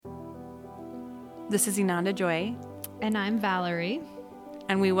This is Inanda Joy. And I'm Valerie.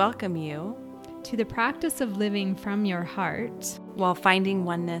 And we welcome you to the practice of living from your heart while finding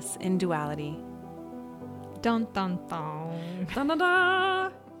oneness in duality. Dun dun dun. Dun dun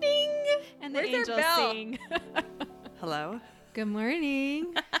dun. Ding. And the Where's angels sing. Hello. Good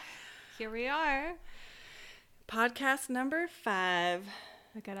morning. Here we are. Podcast number 5.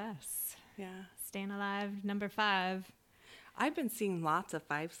 Look at us. Yeah. Staying alive, number 5. I've been seeing lots of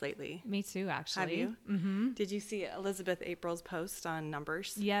 5s lately. Me too, actually. Have you? Mm-hmm. Did you see Elizabeth April's post on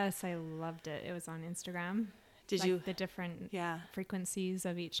numbers? Yes, I loved it. It was on Instagram. Did like you? The different Yeah. frequencies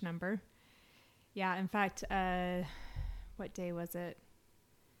of each number. Yeah, in fact, what day was it?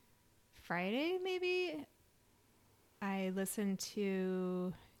 Friday, maybe? I listened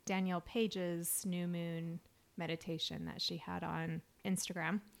to Danielle Page's new moon meditation that she had on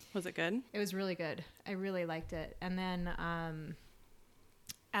Instagram. Was it good? It was really good. I really liked it. And then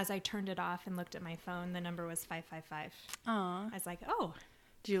as I turned it off and looked at my phone, the number was 555. Aw. I was like, oh.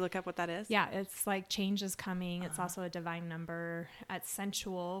 Did you look up what that is? Yeah, it's like change is coming. It's also a divine number at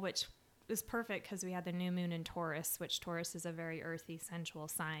sensual, which is perfect because we had the new moon in Taurus, which Taurus is a very earthy, sensual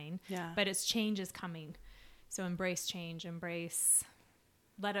sign. Yeah. But it's change is coming. So embrace change,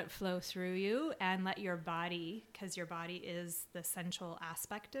 let it flow through you and let your body, because your body is the sensual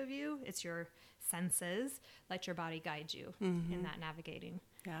aspect of you. It's your senses. Let your body guide you in that navigating.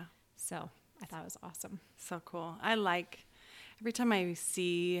 Yeah. So I thought it was awesome. So cool. I like every time I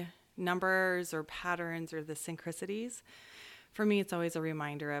see numbers or patterns or the synchronicities, for me, it's always a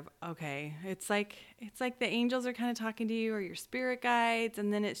reminder of, okay, it's like the angels are kind of talking to you or your spirit guides.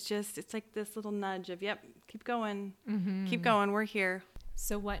 And then it's like this little nudge of, yep, keep going, keep going. We're here.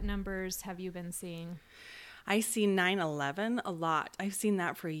 So what numbers have you been seeing? I see 9/11 a lot. I've seen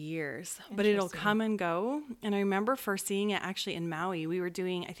that for years, but it'll come and go. And I remember first seeing it actually in Maui. We were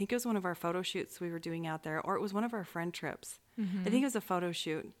doing, I think it was one of our photo shoots we were doing out there, or it was one of our friend trips. I think it was a photo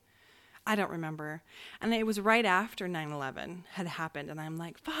shoot. I don't remember. And it was right after 9/11 had happened. And I'm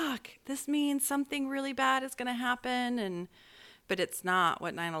like, fuck, this means something really bad is going to happen. But it's not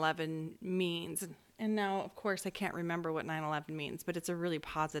what 9/11 means. And now, of course, I can't remember what 9/11 means, but it's a really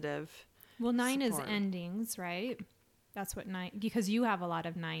positive. Well, 9 support. is endings, right? That's what 9, because you have a lot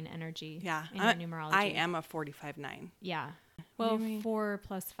of 9 energy in your numerology. I am a 45/9. Yeah. Well, 4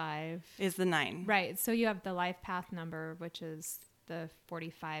 plus 5 is the 9. Right. So you have the life path number, which is the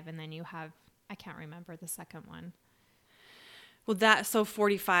 45, and then you have, I can't remember the second one. Well, so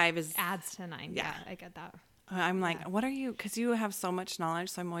 45 is adds to 9. Yeah, I get that. I'm like, what are you? Because you have so much knowledge.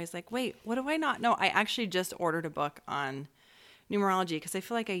 So I'm always like, wait, what do I not know? I actually just ordered a book on numerology because I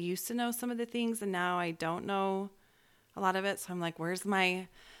feel like I used to know some of the things and now I don't know a lot of it. So I'm like, where's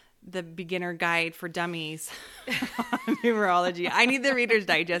the beginner guide for dummies on numerology? I need the Reader's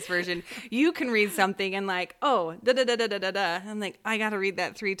Digest version. You can read something and like, oh, da-da-da-da-da-da. I'm like, I got to read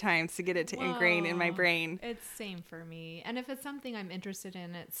that 3 times to get it to ingrain in my brain. It's same for me. And if it's something I'm interested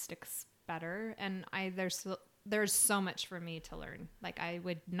in, it sticks better. And there's so much for me to learn. Like I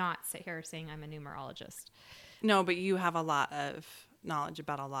would not sit here saying I'm a numerologist. No, but you have a lot of knowledge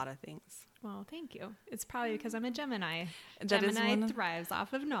about a lot of things. Well, thank you. It's probably because I'm a Gemini. That Gemini thrives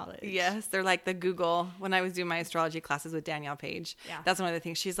off of knowledge. Yes, they're like the Google. When I was doing my astrology classes with Danielle Page, that's one of the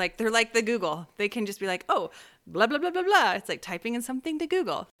things. She's like, they're like the Google. They can just be like, oh, blah, blah, blah, blah, blah. It's like typing in something to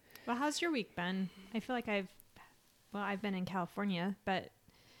Google. Well, how's your week been? I feel like I've been in California, but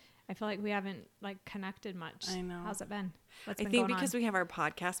I feel like we haven't like connected much. I know. How's it been? I think because we have our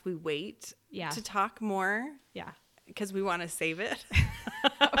podcast, we wait to talk more. Yeah. Because we want to save it.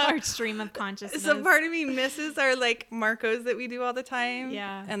 Our stream of consciousness. So part of me misses our like Marcos that we do all the time.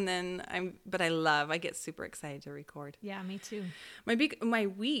 Yeah. And then I get super excited to record. Yeah, me too. My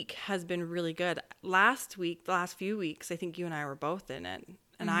week has been really good. The last few weeks, I think you and I were both in it.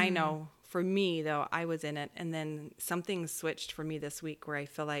 And I know for me though, I was in it. And then something switched for me this week where I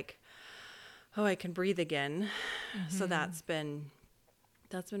feel like, oh, I can breathe again. So that's been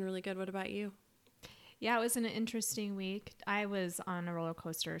really good. What about you? Yeah, it was an interesting week. I was on a roller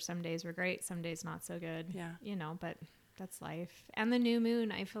coaster. Some days were great, some days not so good. Yeah. But that's life. And the new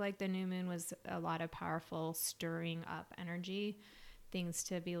moon, I feel like the new moon was a lot of powerful stirring up energy, things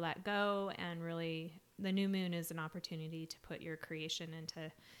to be let go. And really, the new moon is an opportunity to put your creation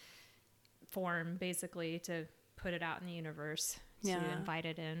into form, basically, to put it out in the universe, to invite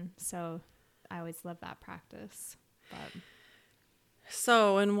it in. So I always love that practice. But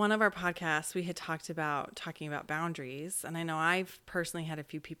So in one of our podcasts, we had talking about boundaries. And I know I've personally had a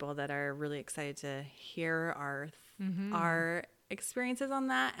few people that are really excited to hear our experiences on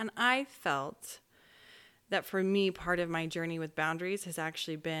that. And I felt that for me, part of my journey with boundaries has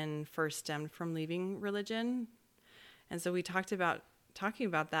actually been first stemmed from leaving religion. And so we talking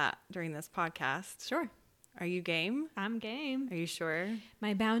about that during this podcast. Sure. Are you game? I'm game. Are you sure?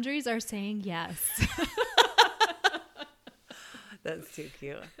 My boundaries are saying yes. That's too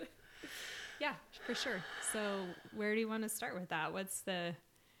cute. Yeah, for sure. So where do you want to start with that?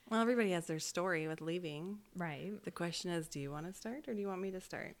 Well, everybody has their story with leaving. Right. The question is, do you want to start or do you want me to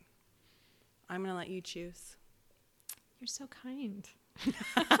start? I'm going to let you choose. You're so kind.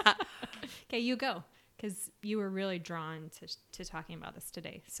 Okay, you go. Because you were really drawn to talking about this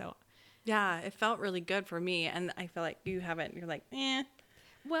today. So, yeah, it felt really good for me. And I feel like you haven't. You're like, eh.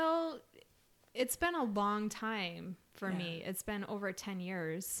 Well, it's been a long time for me. It's been over 10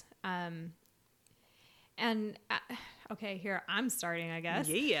 years. Okay, here I'm starting, I guess.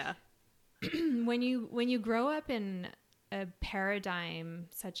 Yeah. When you grow up in a paradigm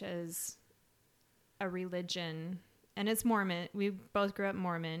such as a religion, and it's Mormon. We both grew up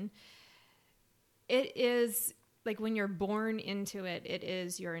Mormon. It is like when you're born into it, it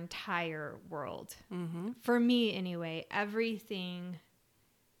is your entire world. Mm-hmm. For me, anyway, everything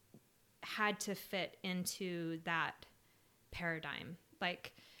had to fit into that paradigm.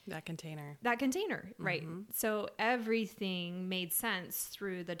 Like that container, right? Mm-hmm. So everything made sense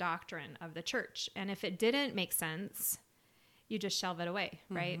through the doctrine of the church. And if it didn't make sense, you just shelve it away,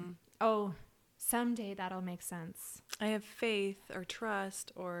 right? Mm-hmm. Oh, someday that'll make sense. I have faith or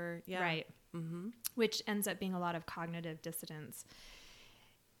trust or, yeah. Right. Mm-hmm. Which ends up being a lot of cognitive dissonance.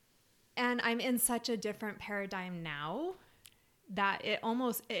 And I'm in such a different paradigm now that it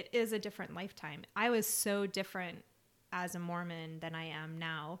is a different lifetime. I was so different as a Mormon than I am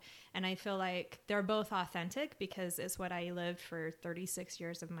now. And I feel like they're both authentic because it's what I lived for 36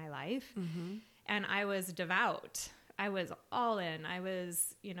 years of my life. Mm-hmm. And I was devout. I was all in. I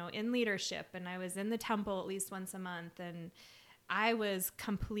was, in leadership, and I was in the temple at least once a month. And I was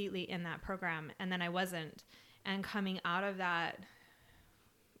completely in that program, and then I wasn't. And coming out of that,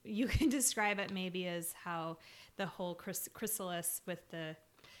 you can describe it maybe as how the whole chrysalis with the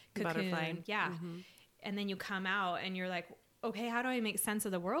cocoon. Butterfly. Yeah. Mm-hmm. And then you come out and you're like, okay, how do I make sense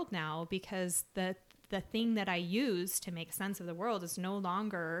of the world now? Because the thing that I use to make sense of the world is no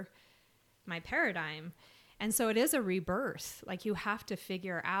longer my paradigm. And so it is a rebirth. Like, you have to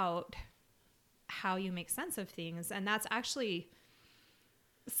figure out how you make sense of things. And that's actually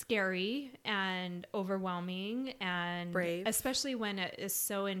scary and overwhelming, and brave, especially when it is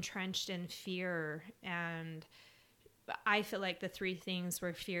so entrenched in fear. And I feel like the three things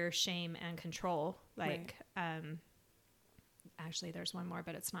were fear, shame, and control. Like, right. Actually there's one more,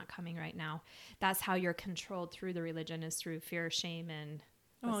 but it's not coming right now. That's how you're controlled through the religion, is through fear, shame, and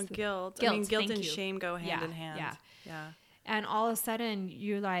guilt. I mean, guilt and shame go hand in hand. Yeah. And all of a sudden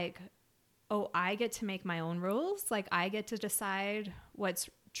you're like, oh, I get to make my own rules. Like, I get to decide what's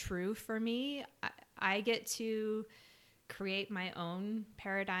true for me. I get to create my own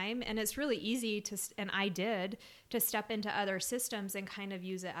paradigm. And it's really easy to step into other systems and kind of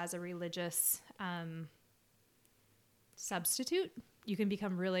use it as a religious substitute. You can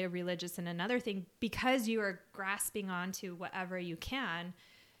become really religious in another thing because you are grasping onto whatever you can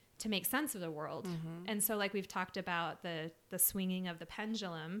to make sense of the world. Mm-hmm. And so, like we've talked about the swinging of the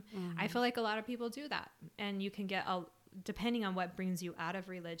pendulum, mm-hmm. I feel like a lot of people do that. And you can get, depending on what brings you out of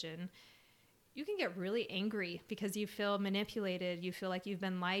religion, you can get really angry because you feel manipulated. You feel like you've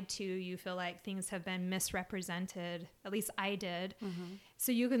been lied to. You feel like things have been misrepresented. At least I did. Mm-hmm.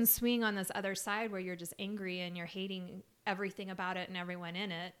 So you can swing on this other side where you're just angry and you're hating everything about it and everyone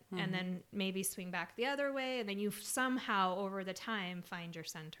in it. Mm-hmm. And then maybe swing back the other way. And then you somehow over the time find your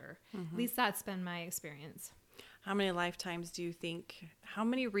center. Mm-hmm. At least that's been my experience. How many lifetimes do you think, how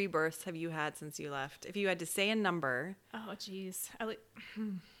many rebirths have you had since you left? If you had to say a number. Oh, geez.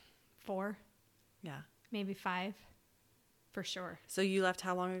 4. Yeah. Maybe 5, for sure. So you left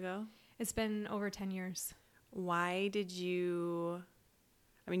how long ago? It's been over 10 years. Why did you,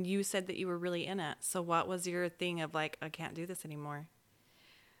 you said that you were really in it. So what was your thing of like, I can't do this anymore?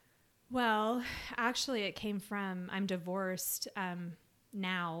 Well, actually it came from, I'm divorced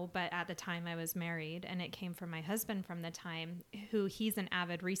now, but at the time I was married, and it came from my husband from the time, he's an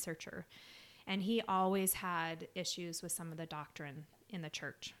avid researcher. And he always had issues with some of the doctrine in the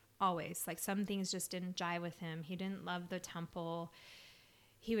church. Always. Like, some things just didn't jive with him. He didn't love the temple.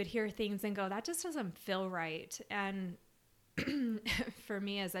 He would hear things and go, that just doesn't feel right. And for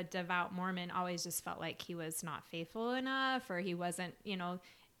me as a devout Mormon, always just felt like he was not faithful enough, or he wasn't,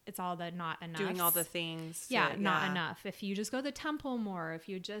 it's all the not enough. Doing all the things. Not enough. If you just go to the temple more, if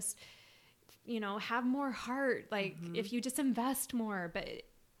you just, have more heart, like mm-hmm. if you just invest more. But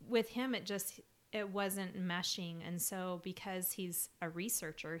with him, it wasn't meshing. And so because he's a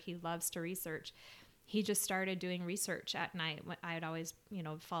researcher, he loves to research. He just started doing research at night. I'd always,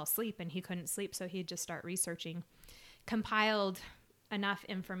 fall asleep and he couldn't sleep. So he'd just start researching, compiled enough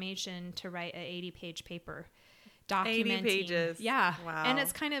information to write an 80-page paper documenting. 80 pages. Yeah. Wow. And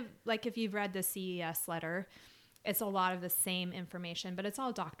it's kind of like if you've read the CES letter, it's a lot of the same information, but it's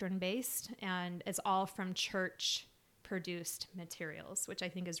all doctrine based and it's all from church produced materials, which I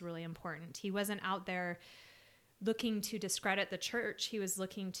think is really important. He wasn't out there looking to discredit the church. He was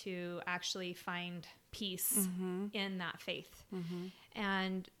looking to actually find peace in that faith.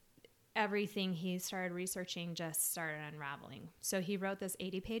 And everything he started researching just started unraveling. So he wrote this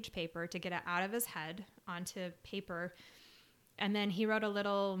 80-page paper to get it out of his head onto paper. And then he wrote a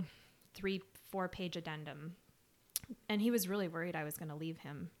little 3-4-page addendum. And he was really worried I was going to leave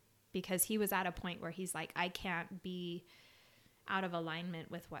him because he was at a point where he's like, I can't be out of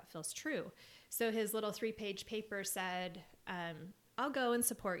alignment with what feels true. So his little 3-page paper said, I'll go and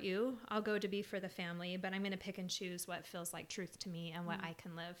support you. I'll go to be for the family, but I'm going to pick and choose what feels like truth to me and what I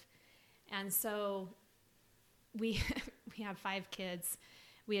can live. And so we have 5 kids.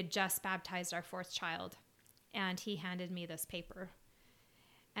 We had just baptized our 4th child, and he handed me this paper.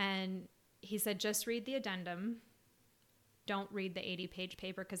 And he said, just read the addendum. Don't read the 80-page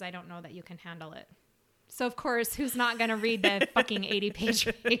paper because I don't know that you can handle it. So, of course, who's not going to read the fucking 80-page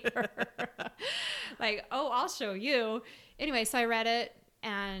paper? Like, oh, I'll show you. Anyway, so I read it,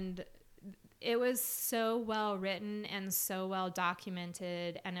 and it was so well written and so well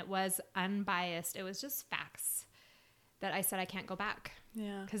documented, and it was unbiased. It was just facts that I said I can't go back.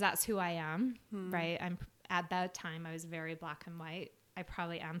 Yeah. Because that's who I am, right? At that time, I was very black and white. I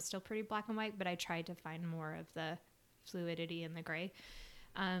probably am still pretty black and white, but I tried to find more of the fluidity in the gray.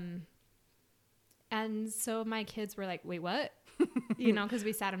 And so my kids were like, wait, what? Because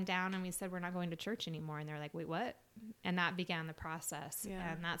we sat them down and we said, we're not going to church anymore. And they're like, wait, what? And that began the process.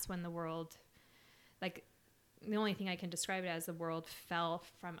 Yeah. And that's when the world, like, the only thing I can describe it as, the world fell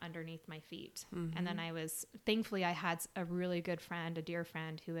from underneath my feet. And then thankfully I had a really good friend, a dear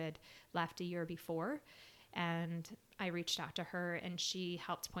friend who had left a year before. And I reached out to her and she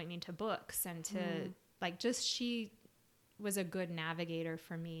helped point me to books and to she was a good navigator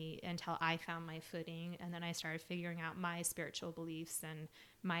for me until I found my footing. And then I started figuring out my spiritual beliefs and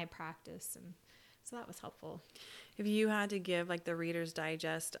my practice. And so that was helpful. If you had to give like the Reader's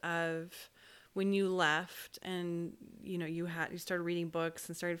Digest of when you left and, you started reading books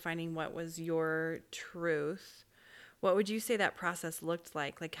and started finding what was your truth, what would you say that process looked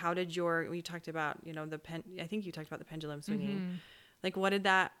like? Like, how did you talked about, I think you talked about the pendulum swinging. Like, what did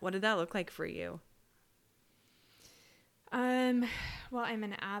that look like for you? Well, I'm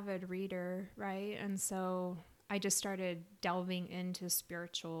an avid reader, right? And so I just started delving into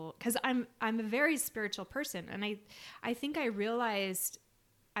spiritual, because I'm a very spiritual person. And I think I realized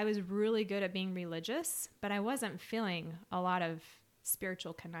I was really good at being religious, but I wasn't feeling a lot of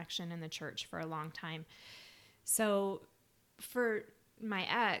spiritual connection in the church for a long time. So for my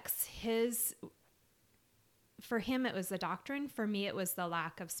ex, for him, it was the doctrine. For me, it was the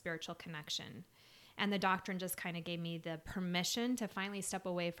lack of spiritual connection. And the doctrine just kind of gave me the permission to finally step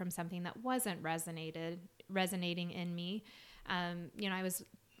away from something that wasn't resonating in me. I was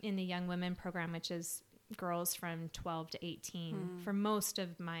in the Young Women program, which is girls from 12 to 18 for most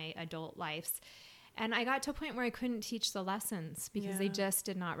of my adult lives. And I got to a point where I couldn't teach the lessons because they just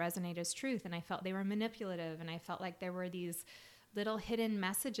did not resonate as truth. And I felt they were manipulative. And I felt like there were these little hidden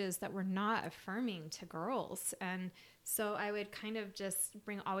messages that were not affirming to girls. And so I would kind of just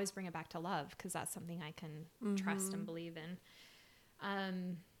always bring it back to love, because that's something I can trust and believe in.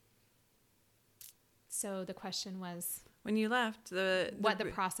 So the question was, when you left, what the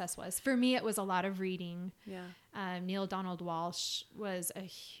process was. For me, it was a lot of reading. Yeah. Neil Donald Walsh was a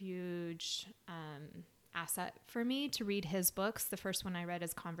huge asset for me to read his books. The first one I read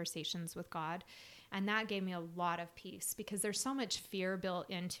is Conversations with God. And that gave me a lot of peace, because there's so much fear built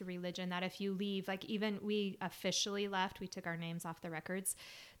into religion that if you leave, like even we officially left, we took our names off the records.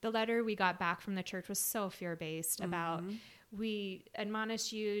 The letter we got back from the church was so fear-based about, we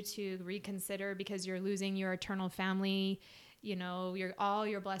admonish you to reconsider because you're losing your eternal family. All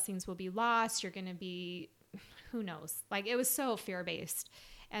your blessings will be lost. You're going to be, who knows? Like, it was so fear-based.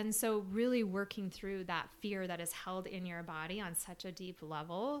 And so really working through that fear that is held in your body on such a deep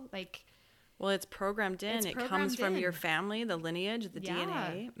level, like, well, it's programmed in. It comes from your family, the lineage, the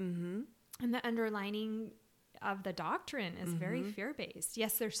DNA. And the underlining of the doctrine is very fear-based.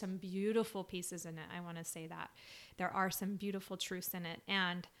 Yes, there's some beautiful pieces in it. I want to say that. There are some beautiful truths in it.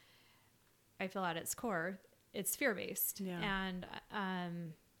 And I feel at its core, it's fear-based. Yeah.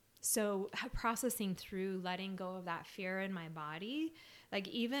 And So processing through letting go of that fear in my body, like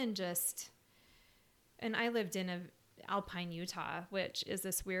even just, and I lived in Alpine, Utah, which is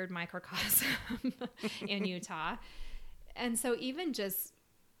this weird microcosm in Utah. And so even just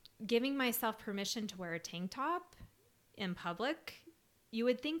giving myself permission to wear a tank top in public, you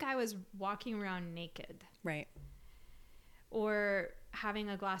would think I was walking around naked. Right. Or having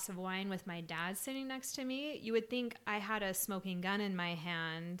a glass of wine with my dad sitting next to me, you would think I had a smoking gun in my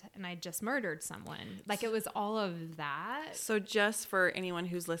hand and I just murdered someone. Like it was all of that. So just for anyone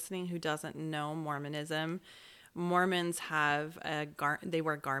who's listening who doesn't know Mormonism, Mormons have they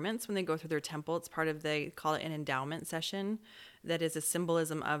wear garments when they go through their temple. It's part of, they call it an endowment session. That is a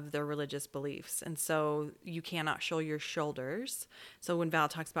symbolism of their religious beliefs. And so you cannot show your shoulders. So when Val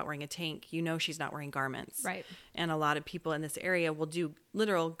talks about wearing a tank, you know she's not wearing garments. Right. And a lot of people in this area will do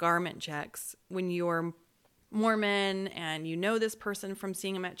literal garment checks when you're Mormon and you know this person from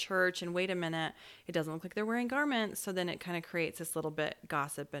seeing them at church, and wait a minute, it doesn't look like they're wearing garments. So then it kind of creates this little bit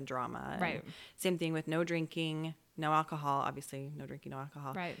gossip and drama. Right. And same thing with no drinking, no alcohol, obviously no drinking, no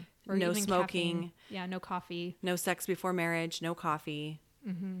alcohol. Right. Or no smoking. Caffeine. Yeah. No coffee. No sex before marriage, no coffee,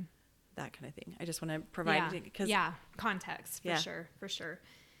 that kind of thing. I just want to provide context for sure.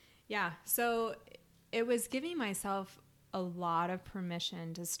 Yeah. So it was giving myself a lot of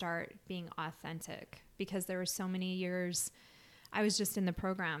permission to start being authentic, because there were so many years I was just in the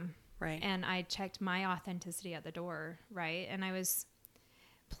program. Right. And I checked my authenticity at the door. Right. And I was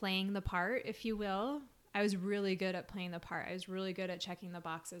playing the part, if you will. I was really good at playing the part. I was really good at checking the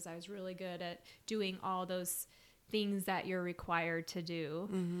boxes. I was really good at doing all those things that you're required to do.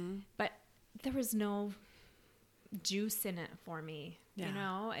 Mm-hmm. But there was no juice in it for me. Yeah. You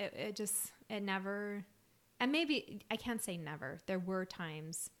know, it never, and maybe I can't say never. There were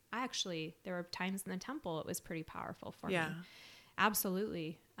times, there were times in the temple it was pretty powerful for me.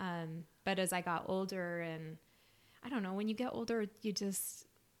 Absolutely. But as I got older, and I don't know, when you get older, you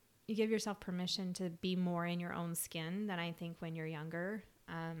give yourself permission to be more in your own skin than I think when you're younger.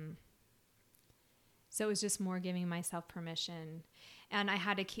 So it was just more giving myself permission. And I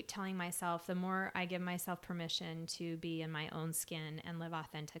had to keep telling myself, the more I give myself permission to be in my own skin and live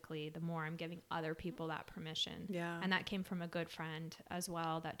authentically, the more I'm giving other people that permission. Yeah. And that came from a good friend as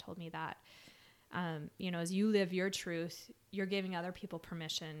well that told me that, as you live your truth, you're giving other people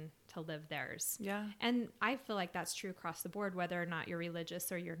permission to live theirs. Yeah. And I feel like that's true across the board, whether or not you're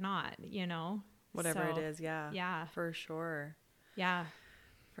religious or you're not, Whatever it is. Yeah. Yeah. For sure. Yeah.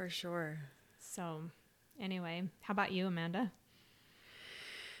 For sure. So anyway, how about you, Amanda?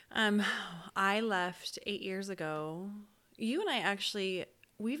 I left 8 years ago. You and I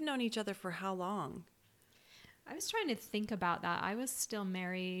we've known each other for how long? I was trying to think about that. I was still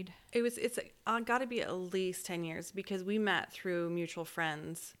married. It's got to be at least 10 years, because we met through mutual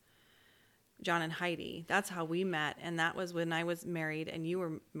friends, John and Heidi. That's how we met. And that was when I was married and you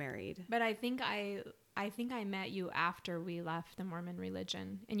were married. But I think I met you after we left the Mormon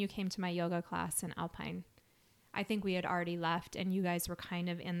religion and you came to my yoga class in Alpine. I think we had already left and you guys were kind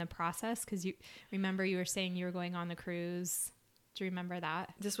of in the process, because you were saying you were going on the cruise. Do you remember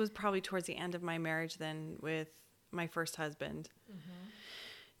that? This was probably towards the end of my marriage then with my first husband.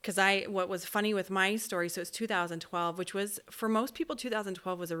 Because what was funny with my story, so it's 2012, which was, for most people,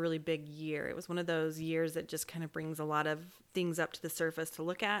 2012 was a really big year. It was one of those years that just kind of brings a lot of things up to the surface to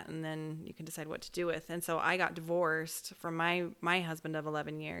look at, and then you can decide what to do with. And so I got divorced from my husband of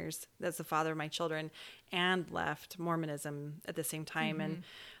 11 years. That's the father of my children, and left Mormonism at the same time. And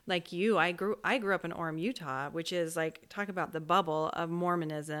like you, I grew up in Orem, Utah, which is like, talk about the bubble of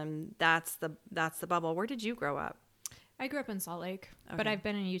Mormonism. That's the bubble. Where did you grow up? I grew up in Salt Lake, but I've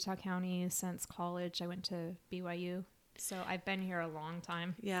been in Utah County since college. I went to BYU, so I've been here a long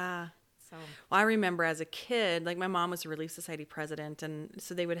time. Yeah. So, well, I remember as a kid, like my mom was a Relief Society president, and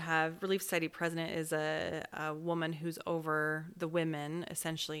so they would have, Relief Society president is a woman who's over the women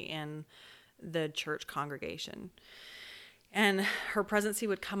essentially in the church congregation. And her presidency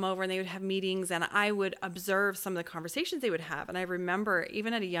would come over and they would have meetings, and I would observe some of the conversations they would have. And I remember,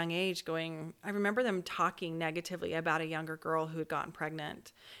 even at a young age, I remember them talking negatively about a younger girl who had gotten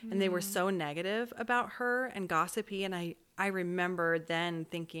pregnant. And they were so negative about her and gossipy. And I remember then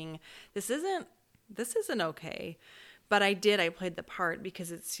thinking, this isn't okay. But I played the part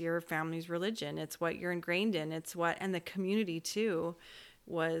because it's your family's religion. It's what you're ingrained in. And the community too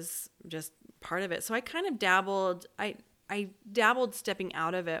was just part of it. So I kind of dabbled. I dabbled stepping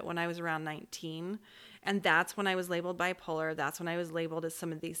out of it when I was around 19, and that's when I was labeled bipolar. That's when I was labeled as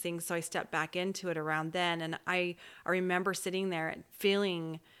some of these things. So I stepped back into it around then, and I remember sitting there and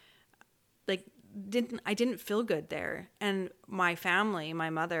feeling like didn't feel good there. And my family, my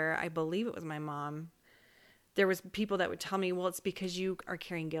mother, I believe it was my mom, there was people that would tell me, well, it's because you are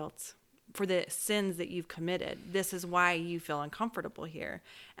carrying guilt for the sins that you've committed. This is why you feel uncomfortable here.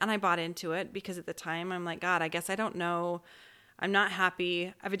 And I bought into it because at the time I'm like, God, I guess I don't know. I'm not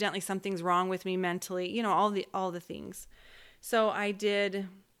happy. Evidently something's wrong with me mentally, all the things. So I did,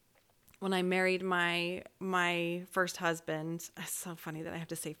 when I married my first husband, it's so funny that I have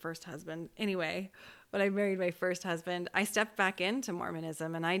to say first husband. Anyway, when I married my first husband, I stepped back into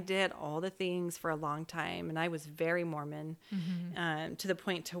Mormonism, and I did all the things for a long time. And I was very Mormon, to the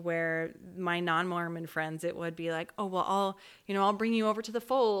point to where my non-Mormon friends, it would be like, oh, well, I'll bring you over to the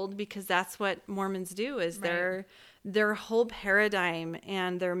fold, because that's what Mormons do, is their whole paradigm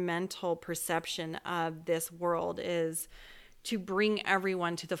and their mental perception of this world is to bring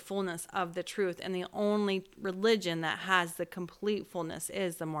everyone to the fullness of the truth. And the only religion that has the complete fullness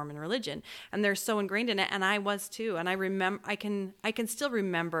is the Mormon religion. And they're so ingrained in it. And I was too. And I remember, I can still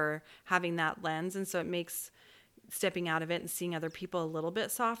remember having that lens. And so it makes stepping out of it and seeing other people a little bit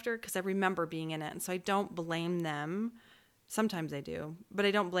softer, because I remember being in it. And so I don't blame them. Sometimes I do, but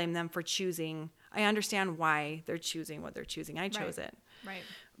I don't blame them for choosing. I understand why they're choosing what they're choosing. I chose it. Right.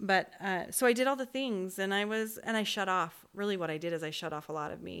 But so I did all the things, and I shut off. Really what I did is I shut off a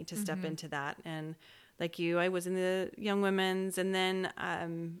lot of me to step into that. And like you, I was in the Young Women's, and then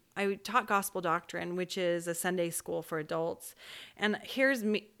I taught gospel doctrine, which is a Sunday school for adults. And here's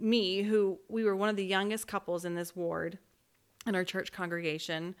me, who we were one of the youngest couples in this ward in our church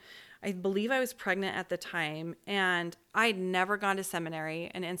congregation. I believe I was pregnant at the time, and I'd never gone to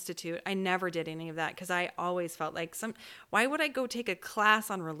seminary, an institute. I never did any of that, because I always felt like why would I go take a class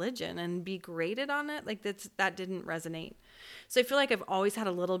on religion and be graded on it? Like that didn't resonate. So I feel like I've always had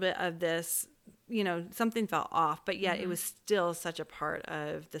a little bit of this, something felt off, but yet it was still such a part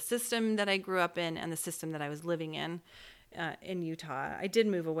of the system that I grew up in and the system that I was living in Utah. I did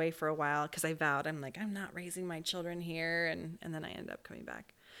move away for a while because I vowed, I'm like, I'm not raising my children here. And then I ended up coming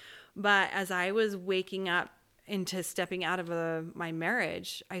back. But as I was waking up into stepping out of my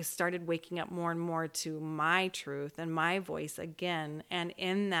marriage, I started waking up more and more to my truth and my voice again. And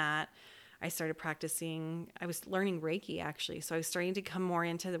in that, I started practicing. I was learning Reiki, actually. So I was starting to come more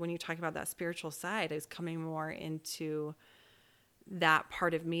into when you talk about that spiritual side, I was coming more into that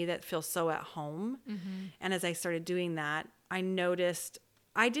part of me that feels so at home. And as I started doing that, I noticed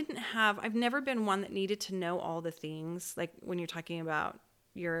I've never been one that needed to know all the things. Like when you're talking about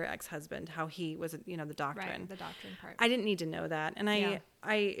your ex-husband, how he was, the doctrine. Right, the doctrine part. I didn't need to know that. And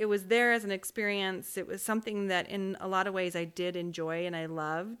it was there as an experience. It was something that in a lot of ways I did enjoy and I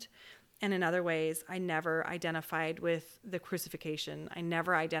loved. And in other ways, I never identified with the crucifixion. I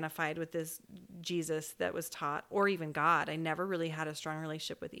never identified with this Jesus that was taught, or even God. I never really had a strong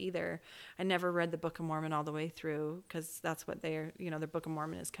relationship with either. I never read the Book of Mormon all the way through, because that's what the Book of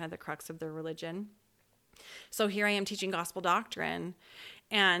Mormon is kind of the crux of their religion. So here I am teaching gospel doctrine.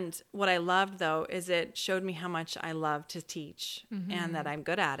 And what I loved, though, is it showed me how much I love to teach and that I'm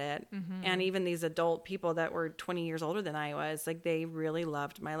good at it. And even these adult people that were 20 years older than I was, like, they really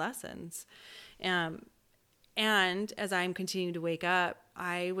loved my lessons. And as I'm continuing to wake up,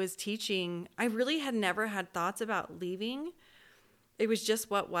 I was teaching. I really had never had thoughts about leaving. It was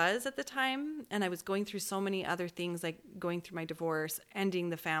just what was at the time. And I was going through so many other things, like going through my divorce, ending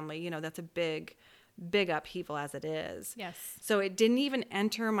the family. That's a big upheaval as it is. Yes. So it didn't even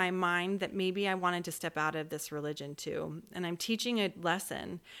enter my mind that maybe I wanted to step out of this religion too. And I'm teaching a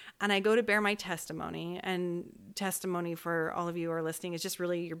lesson, and I go to bear my testimony. And testimony, for all of you who are listening, is just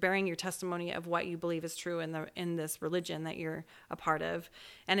really you're bearing your testimony of what you believe is true in this religion that you're a part of.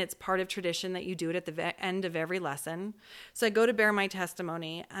 And it's part of tradition that you do it at the end of every lesson. So I go to bear my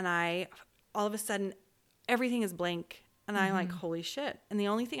testimony, and all of a sudden everything is blank. And I'm like, holy shit. And the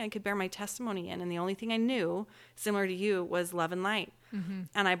only thing I could bear my testimony in, and the only thing I knew, similar to you, was love and light.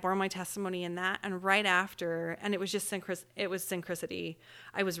 And I bore my testimony in that. And right after, and it was just synchronicity,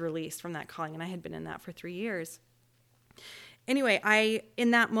 I was released from that calling. And I had been in that for 3 years. Anyway,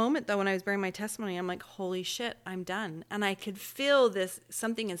 in that moment, though, when I was bearing my testimony, I'm like, holy shit, I'm done. And I could feel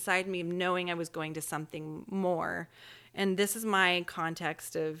something inside me of knowing I was going to something more. And this is my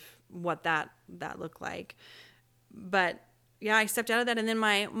context of what that looked like. But yeah, I stepped out of that. And then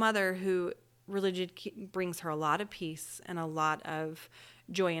my mother, who religion brings her a lot of peace and a lot of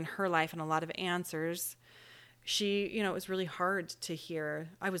joy in her life and a lot of answers. She, it was really hard to hear.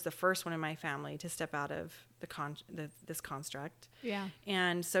 I was the first one in my family to step out of this construct. Yeah.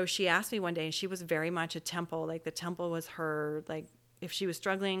 And so she asked me one day, and she was very much a temple. Like, the temple was her, like, if she was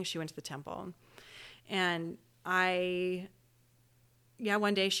struggling, she went to the temple. And yeah,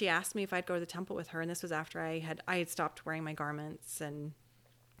 one day she asked me if I'd go to the temple with her. And this was after I had stopped wearing my garments. And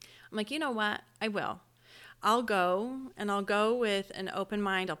I'm like, you know what? I will. I'll go, and I'll go with an open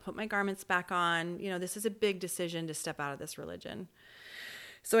mind. I'll put my garments back on. You know, this is a big decision to step out of this religion.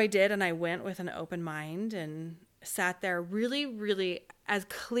 So I did, and I went with an open mind and sat there really, really as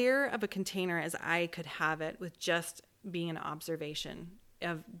clear of a container as I could have it, with just being an observation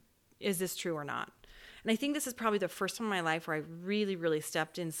of, is this true or not? And I think this is probably the first time in my life where I really, really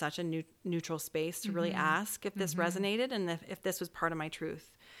stepped in such a neutral space to really ask if this resonated and if this was part of my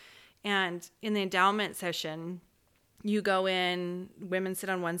truth. And in the endowment session, you go in, women sit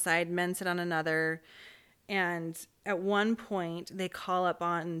on one side, men sit on another. And at one point, they call up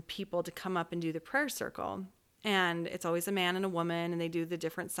on people to come up and do the prayer circle. And it's always a man and a woman, and they do the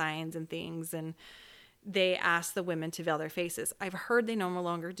different signs and things. And they ask the women to veil their faces. I've heard they no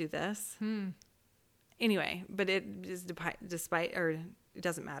longer do this. Anyway, but it is despite, or it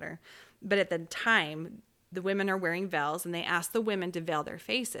doesn't matter. But at the time, the women are wearing veils, and they ask the women to veil their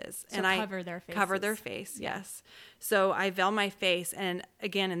faces. So and cover their faces. Cover their face, yes. So I veil my face, and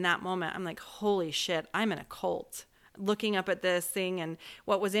again, in that moment, I'm like, holy shit, I'm in a cult. Looking up at this thing, and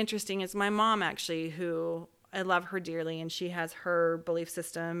what was interesting is my mom actually, who I love her dearly, and she has her belief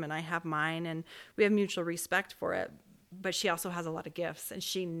system, and I have mine, and we have mutual respect for it. But she also has a lot of gifts, and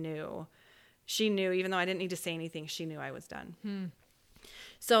she knew, even though I didn't need to say anything, she knew I was done.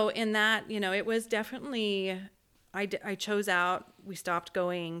 So in that, you know, it was definitely, I chose out, we stopped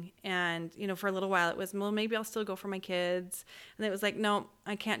going. And, you know, for a little while it was, well, maybe I'll still go for my kids. And it was like, no,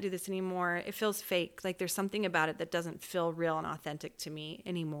 I can't do this anymore. It feels fake. Like there's something about it that doesn't feel real and authentic to me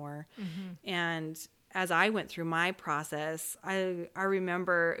anymore. And as I went through my process, I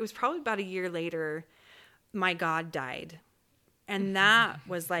remember it was probably about a year later, my God died. And that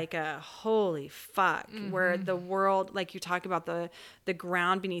was like a holy fuck, where the world, like you talk about the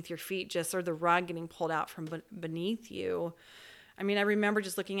ground beneath your feet just, or the rug getting pulled out from beneath you. I mean, I remember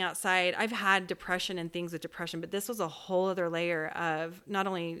just looking outside. I've had depression and things with depression, but this was a whole other layer of not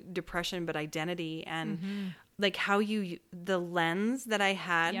only depression, but identity and like how the lens that I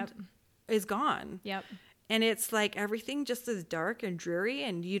had is gone. Yep. And it's like everything just is dark and dreary,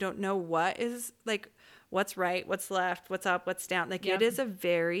 and you don't know what is like, what's right, what's left, what's up, what's down. Like it is a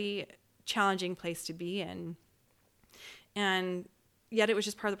very challenging place to be in. And yet it was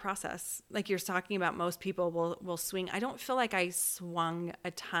just part of the process. Like you're talking about, most people will swing. I don't feel like I swung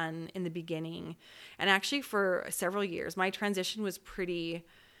a ton in the beginning. And actually for several years, my transition was pretty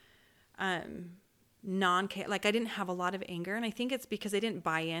like I didn't have a lot of anger. And I think it's because I didn't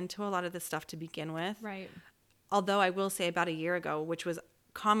buy into a lot of the stuff to begin with. Right. Although I will say about a year ago, which was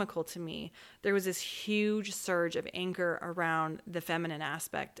comical to me, there was this huge surge of anger around the feminine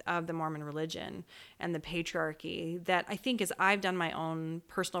aspect of the Mormon religion and the patriarchy that I think, as I've done my own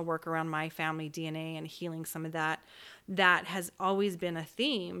personal work around my family DNA and healing some of that has always been a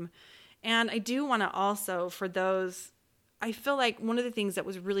theme. And I do want to also, for those, I feel like one of the things that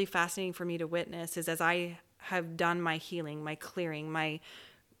was really fascinating for me to witness is, as I have done my healing, my clearing, my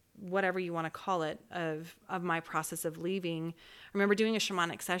whatever you want to call it, of my process of leaving. I remember doing a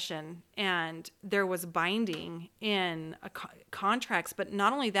shamanic session, and there was binding in contracts, but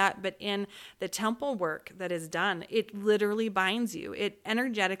not only that, but in the temple work that is done, it literally binds you. It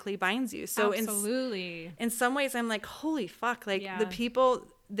energetically binds you. So absolutely. In some ways I'm like, holy fuck, like the people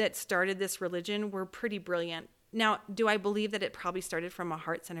that started this religion were pretty brilliant. Now, do I believe that it probably started from a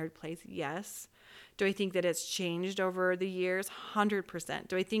heart-centered place? Yes. Do I think that it's changed over the years? 100%.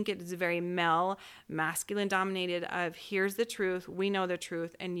 Do I think it is very masculine dominated of, here's the truth, we know the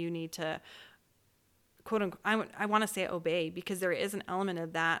truth, and you need to, quote unquote, I want to say obey, because there is an element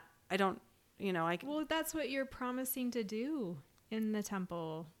of that. I don't, well, that's what you're promising to do in the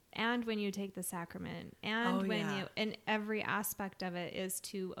temple, and when you take the sacrament, and and every aspect of it is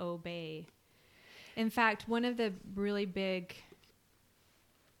to obey. In fact, one of the really big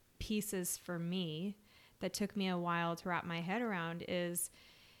pieces for me that took me a while to wrap my head around is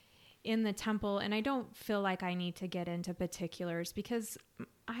in the temple, and I don't feel like I need to get into particulars because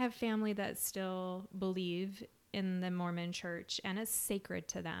I have family that still believe in the Mormon church and it's sacred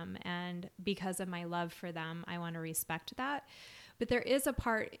to them, and because of my love for them, I want to respect that. But there is a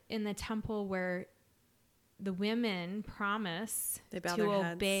part in the temple where the women promise to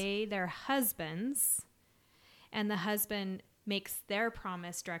obey their husbands, and the husband makes their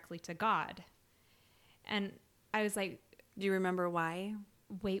promise directly to God. And I was like, do you remember why?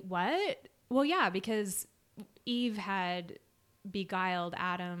 Wait, what? Well, yeah, because Eve had beguiled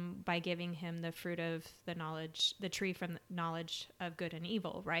Adam by giving him the fruit of the tree from the knowledge of good and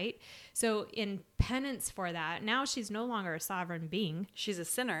evil, right? So in penance for that, now she's no longer a sovereign being. She's a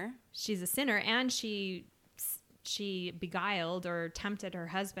sinner. She's a sinner, and she beguiled or tempted her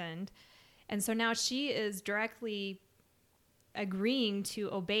husband. And so now she is directly agreeing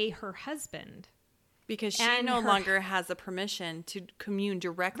to obey her husband. Because she no longer has the permission to commune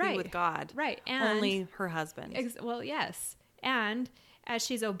directly with God. Right. And only her husband. Well, yes. And as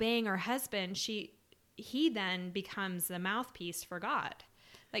she's obeying her husband, he then becomes the mouthpiece for God.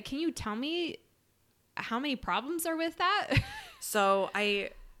 Like, can you tell me how many problems are with that? So I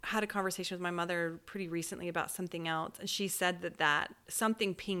had a conversation with my mother pretty recently about something else. And she said that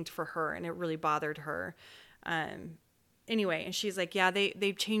something pinged for her and it really bothered her. Anyway, and she's like, yeah,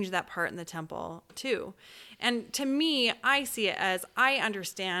 they've changed that part in the temple too. And to me, I see it as, I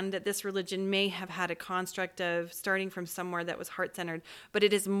understand that this religion may have had a construct of starting from somewhere that was heart-centered, but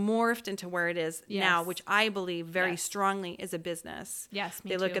it is morphed into where it is now, which I believe very strongly is a business. Yes, me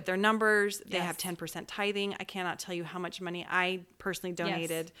They look too. at their numbers. They have 10% tithing. I cannot tell you how much money I personally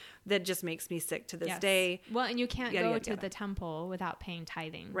donated. That just makes me sick to this day. Well, and you can't go to the temple without paying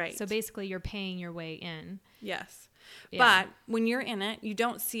tithing. Right. So basically you're paying your way in. Yes. Yeah. But when you're in it, you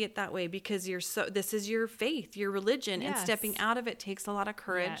don't see it that way because this is your faith, your religion, and stepping out of it takes a lot of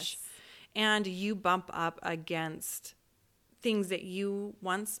courage. And you bump up against things that you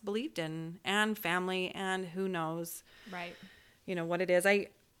once believed in, and family, and who knows, right? You know what it is.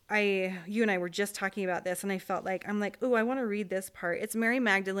 You and I were just talking about this, and I felt like I want to read this part. It's Mary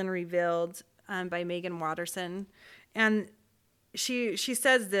Magdalene Revealed by Megan Watterson, and she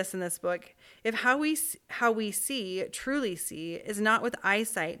says this in this book: if how we truly see is not with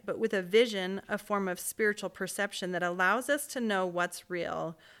eyesight, but with a vision, a form of spiritual perception that allows us to know what's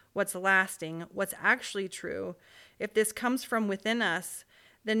real, what's lasting, what's actually true. If this comes from within us,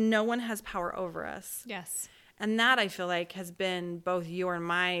 then no one has power over us. Yes. And that, I feel like, has been both your and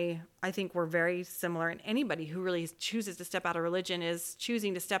my, I think we're very similar. And anybody who really chooses to step out of religion is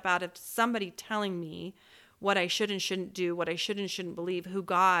choosing to step out of somebody telling me what I should and shouldn't do, what I should and shouldn't believe, who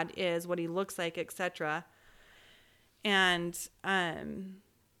God is, what he looks like, etc. And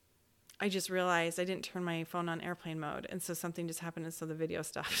I just realized I didn't turn my phone on airplane mode. And so something just happened, and so the video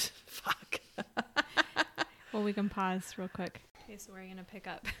stopped. Fuck. Well, we can pause real quick. Okay, so we're going to pick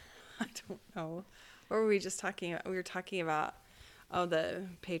up. I don't know. What were we just talking about? We were talking about, the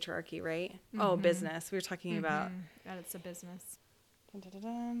patriarchy, right? Mm-hmm. Oh, business. We were talking about. That it's a business. Dun, dun, dun,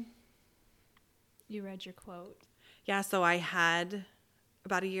 dun. You read your quote. Yeah, so I had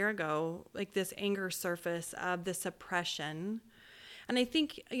about a year ago, like this anger surface of the suppression. And I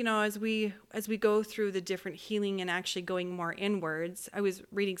think, as we go through the different healing and actually going more inwards, I was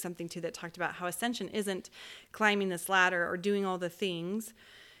reading something too that talked about how ascension isn't climbing this ladder or doing all the things.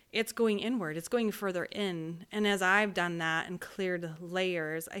 It's going inward. It's going further in. And as I've done that and cleared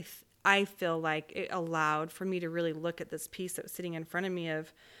layers, I feel like it allowed for me to really look at this piece that was sitting in front of me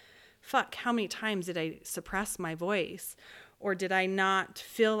of, fuck, how many times did I suppress my voice? Or did I not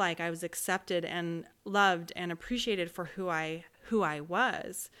feel like I was accepted and loved and appreciated for who I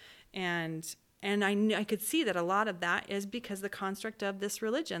was? And I could see that a lot of that is because the construct of this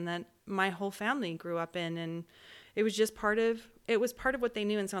religion that my whole family grew up in, and it was part of what they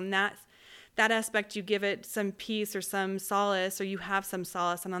knew. And so on that aspect, you give it some peace or some solace, or you have some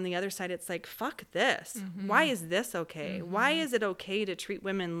solace. And on the other side, it's like, fuck this. Mm-hmm. Why is this okay? Mm-hmm. Why is it okay to treat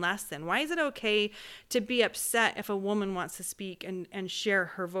women less than? Why is it okay to be upset if a woman wants to speak and share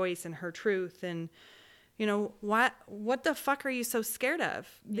her voice and her truth? And, what the fuck are you so scared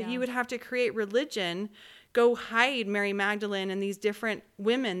of? That you would have to create religion, go hide Mary Magdalene and these different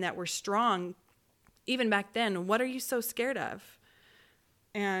women that were strong. Even back then, what are you so scared of?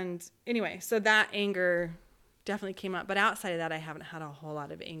 And anyway, so that anger definitely came up. But outside of that, I haven't had a whole lot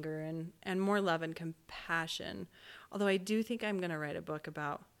of anger and more love and compassion. Although I do think I'm going to write a book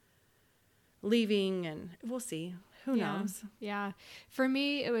about leaving, and we'll see. Who knows? Yeah. For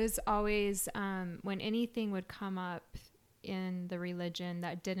me, it was always when anything would come up in the religion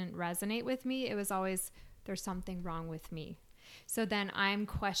that didn't resonate with me, it was always, there's something wrong with me. So then I'm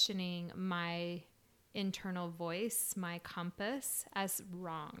questioning my internal voice, my compass, as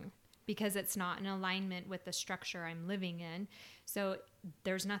wrong because it's not in alignment with the structure I'm living in. So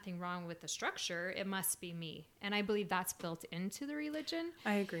there's nothing wrong with the structure. It must be me. And I believe that's built into the religion.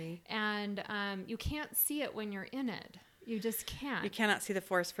 I agree. And you can't see it when you're in it. You just can't. You cannot see the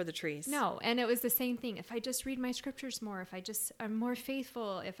forest for the trees. No. And it was the same thing. If I just read my scriptures more, if I'm more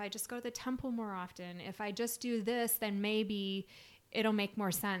faithful, if I just go to the temple more often, if I just do this, then maybe it'll make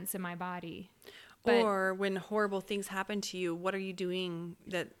more sense in my body. But, or when horrible things happen to you, what are you doing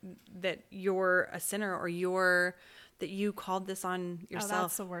that you're a sinner, or that you called this on yourself? Oh,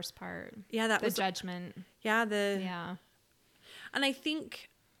 that's the worst part. Yeah, that the was judgment. Yeah, and I think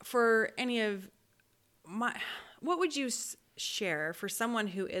for any of what would you share for someone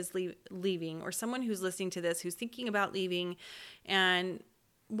who is leaving, or someone who's listening to this who's thinking about leaving, and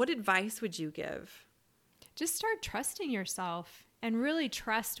what advice would you give? Just start trusting yourself and really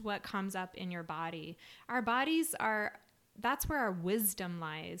trust what comes up in your body. Our bodies that's where our wisdom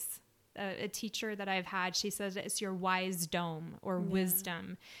lies. A teacher that I've had, she says it's your wise dome or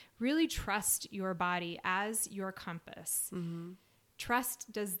wisdom. Really trust your body as your compass. Mm-hmm.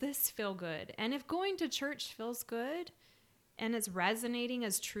 Trust, does this feel good? And if going to church feels good and it's resonating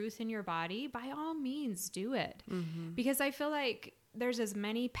as truth in your body, by all means do it. Mm-hmm. Because I feel like there's as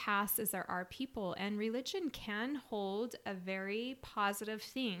many paths as there are people, and religion can hold a very positive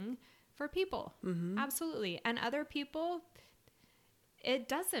thing for people. Mm-hmm. Absolutely. And other people, it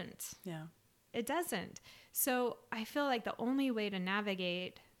doesn't. Yeah. It doesn't. So I feel like the only way to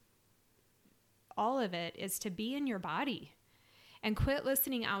navigate all of it is to be in your body and quit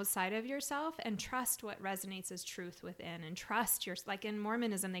listening outside of yourself and trust what resonates as truth within, and trust like in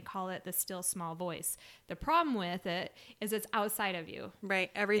Mormonism, they call it the still small voice. The problem with it is it's outside of you.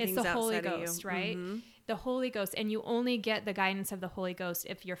 Right. Everything's outside of you. It's the Holy Ghost, right? Mm-hmm. The Holy Ghost. And you only get the guidance of the Holy Ghost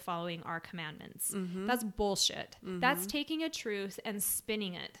if you're following our commandments. Mm-hmm. That's bullshit. Mm-hmm. That's taking a truth and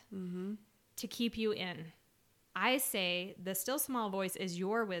spinning it to keep you in. I say the still small voice is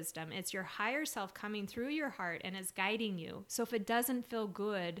your wisdom. It's your higher self coming through your heart and is guiding you. So if it doesn't feel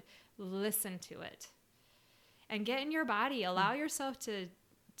good, listen to it and get in your body. Allow yourself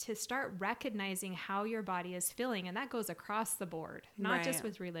to start recognizing how your body is feeling. And that goes across the board, not just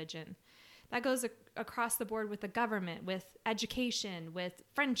with religion. That goes across the board with the government, with education, with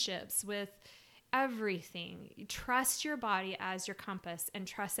friendships, with everything. Trust your body as your compass, and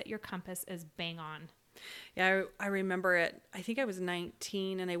trust that your compass is bang on. Yeah, I remember it. I think I was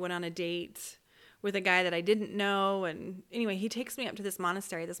 19 and I went on a date with a guy that I didn't know. And anyway, he takes me up to this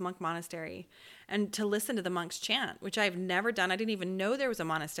monastery, this monk monastery, and to listen to the monks chant, which I've never done. I didn't even know there was a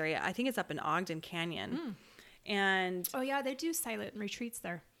monastery. I think it's up in Ogden Canyon. And oh yeah, they do silent retreats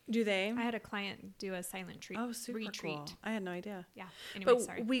there. Do they? I had a client do a silent retreat. Oh, super cool. I had no idea. Yeah. Anyway, but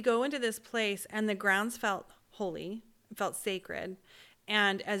sorry. We go into this place and the grounds felt holy, felt sacred.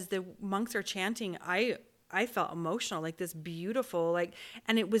 And as the monks are chanting, I felt emotional, like this beautiful,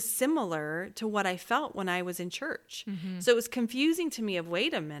 and it was similar to what I felt when I was in church. Mm-hmm. So it was confusing to me of,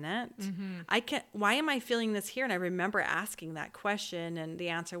 wait a minute, why am I feeling this here? And I remember asking that question, and the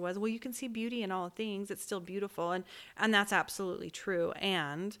answer was, well, you can see beauty in all things. It's still beautiful. And that's absolutely true.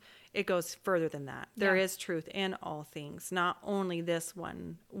 And it goes further than that. There is truth in all things, not only this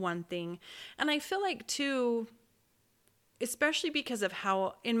one thing. And I feel like too, especially because of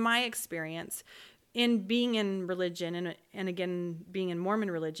how, in my experience, in being in religion and again, being in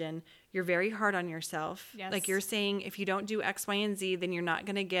Mormon religion, you're very hard on yourself. Yes. Like you're saying, if you don't do X, Y, and Z, then you're not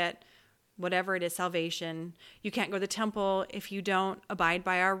going to get whatever it is, salvation. You can't go to the temple if you don't abide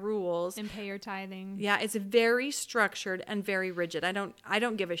by our rules. And pay your tithing. Yeah, it's very structured and very rigid. I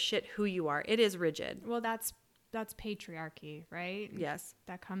don't give a shit who you are. It is rigid. Well, that's patriarchy, right? Yes.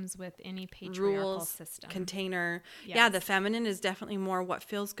 That comes with any patriarchal rules, system. Container. Yes. Yeah, the feminine is definitely more what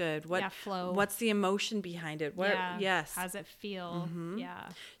feels good. Flow. What's the emotion behind it? Yes. How does it feel? Mm-hmm. Yeah.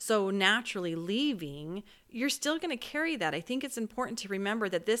 So naturally leaving, you're still going to carry that. I think it's important to remember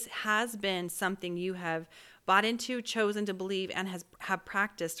that this has been something you have bought into, chosen to believe, and have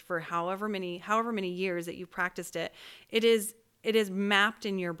practiced for however many years that you've practiced it. It is mapped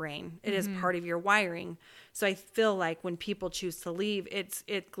in your brain. It is part of your wiring. So I feel like when people choose to leave,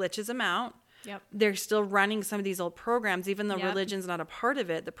 it glitches them out. Yep. They're still running some of these old programs, even though religion's not a part of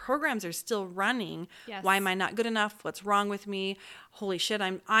it. The programs are still running. Yes. Why am I not good enough? What's wrong with me? Holy shit,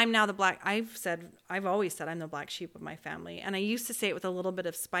 I'm now the black. I've always said I'm the black sheep of my family. And I used to say it with a little bit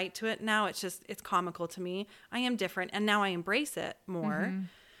of spite to it. Now it's comical to me. I am different. And now I embrace it more. Mm-hmm.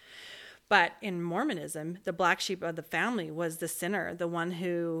 But in Mormonism, the black sheep of the family was the sinner, the one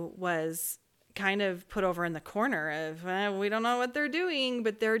who was kind of put over in the corner of, we don't know what they're doing,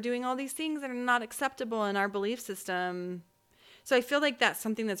 but they're doing all these things that are not acceptable in our belief system. So I feel like that's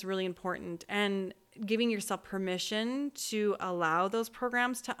something that's really important, and giving yourself permission to allow those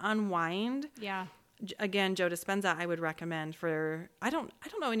programs to unwind. Yeah. Again, Joe Dispenza, I would recommend for, I don't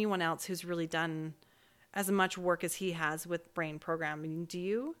know anyone else who's really done as much work as he has with brain programming. Do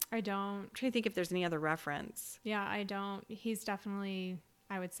you? I don't. I'm trying to think if there's any other reference. Yeah, I don't. He's definitely,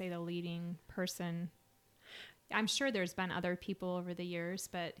 I would say, the leading person. I'm sure there's been other people over the years,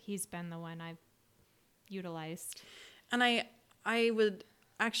 but he's been the one I've utilized. And I would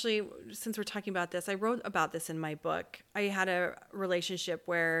actually, since we're talking about this, I wrote about this in my book. I had a relationship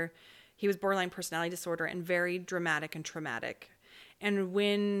where he was borderline personality disorder and very dramatic and traumatic. And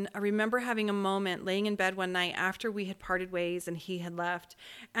when I remember having a moment laying in bed one night after we had parted ways and he had left,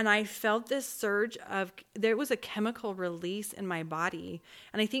 and I felt this surge of, there was a chemical release in my body.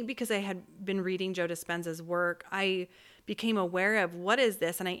 And I think because I had been reading Joe Dispenza's work, I became aware of what is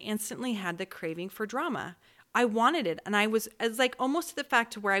this? And I instantly had the craving for drama. I wanted it. And I was like almost to the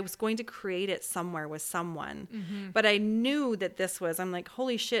fact to where I was going to create it somewhere with someone. Mm-hmm. But I knew that I'm like,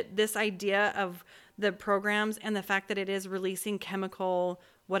 holy shit, this idea of the programs and the fact that it is releasing chemical,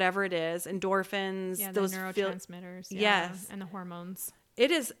 whatever it is, endorphins, those neurotransmitters. Yes. And the hormones. It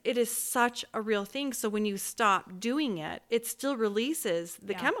is such a real thing. So when you stop doing it, it still releases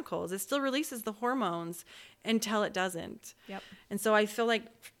the chemicals. It still releases the hormones until it doesn't. Yep. And so I feel like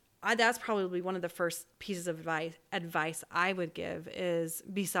that's probably one of the first pieces of advice I would give is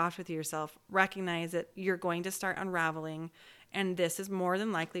be soft with yourself. Recognize that you're going to start unraveling, and this is more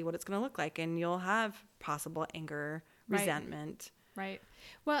than likely what it's going to look like. And you'll have possible anger, resentment. Right.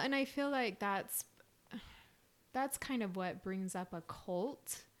 Well, and I feel like that's kind of what brings up a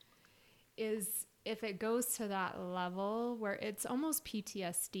cult, is if it goes to that level where it's almost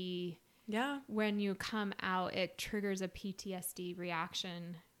PTSD. Yeah. When you come out, it triggers a PTSD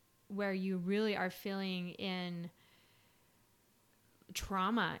reaction where you really are feeling in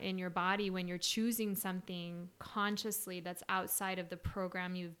trauma in your body when you're choosing something consciously that's outside of the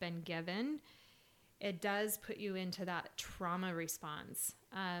program you've been given. It does put you into that trauma response.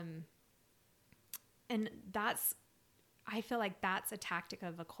 And I feel like that's a tactic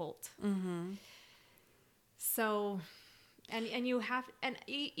of a cult. Mm-hmm. So, and you have, and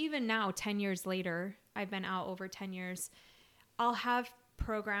even now, 10 years later, I've been out over 10 years, I'll have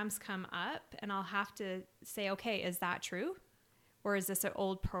programs come up and I'll have to say, okay, is that true? Or is this an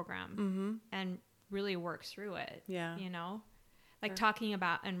old program? Mm-hmm. And really work through it. Yeah. You know, like talking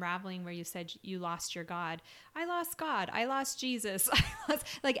about unraveling where you said you lost your God. I lost God. I lost Jesus. I lost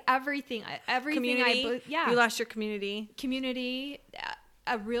like everything. Community. You lost your community.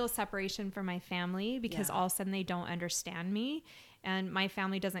 A real separation from my family because all of a sudden they don't understand me. And my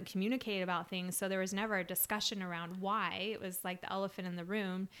family doesn't communicate about things. So there was never a discussion around why. It was like the elephant in the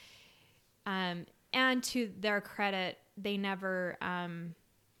room. And to their credit, they never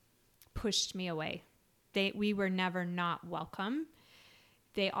pushed me away. We were never not welcome.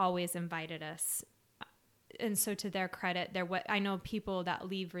 They always invited us. And so to their credit, I know people that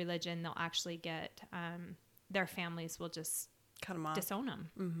leave religion, they'll actually get, their families will just cut them off, disown them,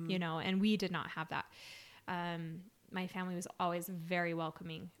 mm-hmm. you know, and we did not have that. My family was always very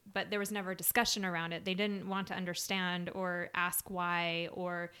welcoming, but there was never a discussion around it. They didn't want to understand or ask why,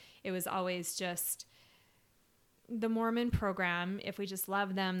 or it was always just the Mormon program. If we just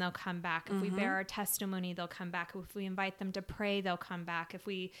love them, they'll come back. If we bear our testimony, they'll come back. If we invite them to pray, they'll come back. If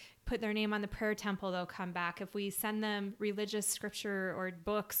we put their name on the prayer temple, they'll come back. If we send them religious scripture or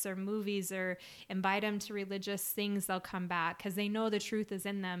books or movies or invite them to religious things, they'll come back because they know the truth is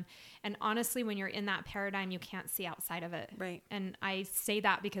in them. And honestly, when you're in that paradigm, you can't see outside of it. Right. And I say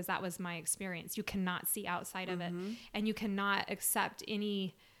that because that was my experience. You cannot see outside of it, and you cannot accept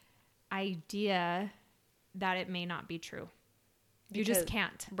any idea that it may not be true. You just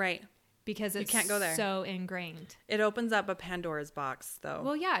can't. Right. Because it's, you can't go there. So ingrained. It opens up a Pandora's box though.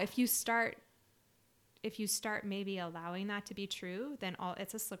 Well, yeah, if you start maybe allowing that to be true, then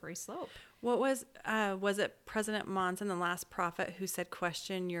it's a slippery slope. What was it President Monson, the last prophet, who said,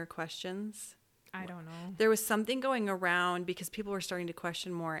 question your questions? I don't know. There was something going around because people were starting to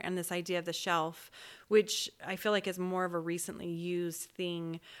question more, and this idea of the shelf, which I feel like is more of a recently used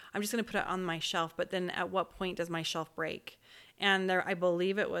thing. I'm just going to put it on my shelf, but then at what point does my shelf break? And I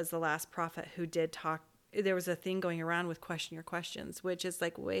believe it was the last prophet who did talk. There was a thing going around with question your questions, which is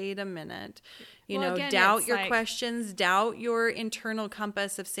like, wait a minute, doubt your questions, doubt your internal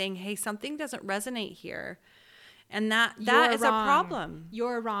compass of saying, hey, something doesn't resonate here. And that is wrong. A problem.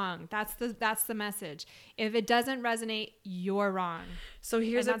 You're wrong. That's the message. If it doesn't resonate, you're wrong. So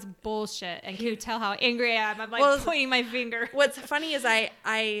that's bullshit. And can you tell how angry I am? I'm like pointing my finger. What's funny is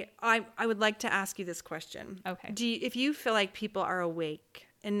I would like to ask you this question. Okay. If you feel like people are awake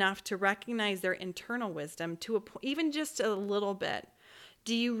enough to recognize their internal wisdom to even just a little bit,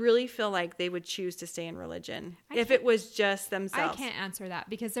 do you really feel like they would choose to stay in religion if it was just themselves? I can't answer that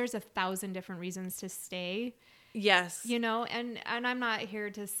because there's 1,000 different reasons to stay. Yes. And I'm not here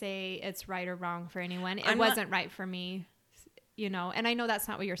to say it's right or wrong for anyone. It wasn't right for me, and I know that's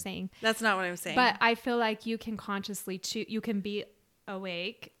not what you're saying. That's not what I'm saying. But I feel like you can consciously choose. You can be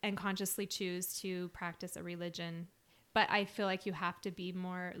awake and consciously choose to practice a religion. But I feel like you have to be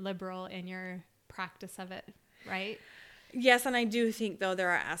more liberal in your practice of it, right? Yes, and I do think, though, there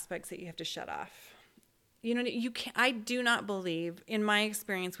are aspects that you have to shut off. You know, I do not believe, in my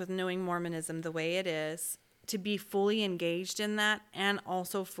experience with knowing Mormonism the way it is, to be fully engaged in that and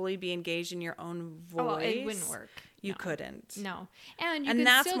also fully be engaged in your own voice. Oh, well, it wouldn't work. You couldn't. No. And and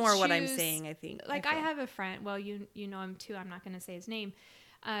that's more what I'm saying, I think. Like I have a friend, well, you know him too, I'm not going to say his name,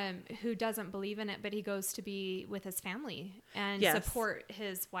 who doesn't believe in it, but he goes to be with his family and support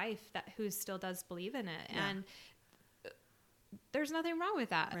his wife who still does believe in it. Yeah. And there's nothing wrong with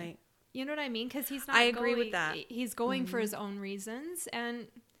that. Right. You know what I mean? Because he's not I agree with that. He's going for his own reasons, and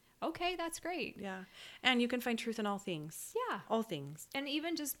okay, that's great. Yeah. And you can find truth in all things. Yeah. All things. And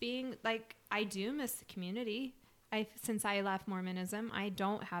even just being like, I do miss the community. Since I left Mormonism, I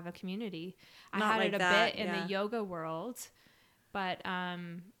don't have a community. I had it a bit in the yoga world, but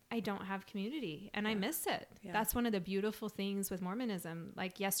I don't have community, and I miss it. Yeah. That's one of the beautiful things with Mormonism.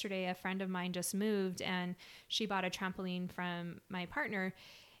 Like yesterday, a friend of mine just moved, and she bought a trampoline from my partner,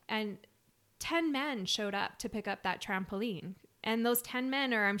 and 10 men showed up to pick up that trampoline. And those 10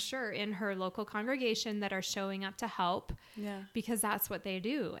 men are, I'm sure, in her local congregation that are showing up to help. Yeah. Because that's what they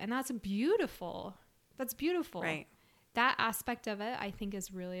do. And that's beautiful. That's beautiful. Right. That aspect of it, I think,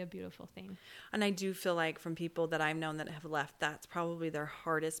 is really a beautiful thing. And I do feel like from people that I've known that have left, that's probably their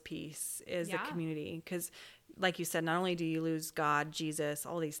hardest piece is the community. Because like you said, not only do you lose God, Jesus,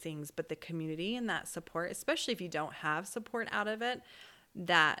 all these things, but the community and that support, especially if you don't have support out of it,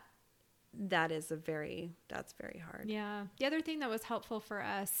 that's very hard. Yeah. The other thing that was helpful for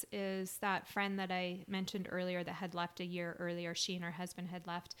us is that friend that I mentioned earlier that had left a year earlier. She and her husband had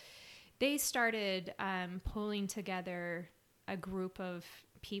left. They started pulling together a group of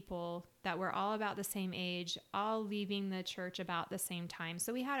people that were all about the same age, all leaving the church about the same time.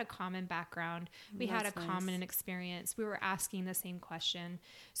 So we had a common background. We had a common experience. We were asking the same question.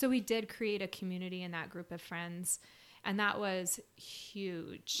 So we did create a community in that group of friends. And that was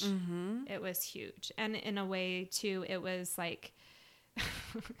huge. Mm-hmm. It was huge. And in a way, too, it was like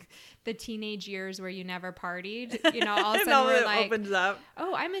the teenage years where you never partied. You know, all of a sudden we're like, opens up.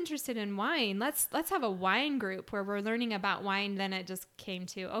 Oh, I'm interested in wine. Let's have a wine group where we're learning about wine. Then it just came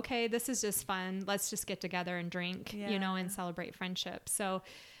to, okay, this is just fun. Let's just get together and drink, you know, and celebrate friendship. So,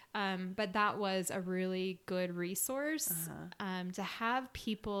 but that was a really good resource to have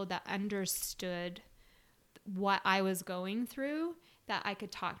people that understood what I was going through that I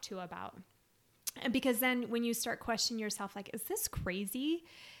could talk to about. And because then when you start questioning yourself, like, is this crazy?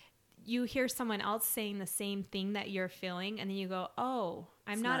 You hear someone else saying the same thing that you're feeling, and then you go, oh,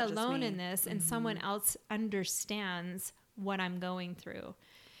 I'm not alone in this, and someone else understands what I'm going through.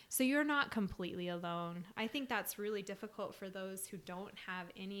 So you're not completely alone. I think that's really difficult for those who don't have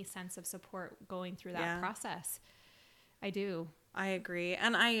any sense of support going through that process. I do. I agree.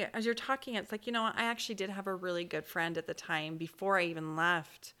 And as you're talking, it's like, you know, I actually did have a really good friend at the time before I even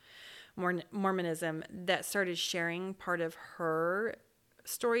left Mormonism that started sharing part of her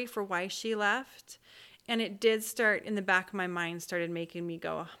story for why she left. And it did start in the back of my mind, started making me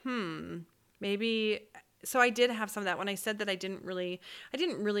go, maybe. So I did have some of that when I said that I didn't really,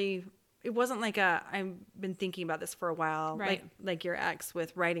 it wasn't like I've been thinking about this for a while, right. like your ex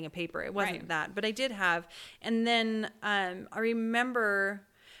with writing a paper. It wasn't that, but I did have. And then I can't remember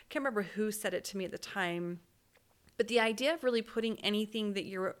who said it to me at the time, but the idea of really putting anything that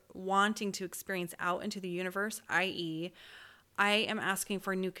you're wanting to experience out into the universe, i.e., I am asking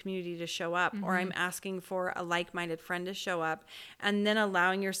for a new community to show up, or I'm asking for a like-minded friend to show up, and then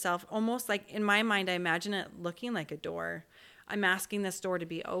allowing yourself, almost like in my mind, I imagine it looking like a door. I'm asking this door to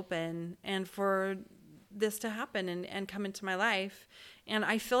be open and for this to happen and come into my life. And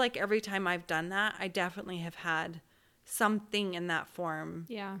I feel like every time I've done that, I definitely have had something in that form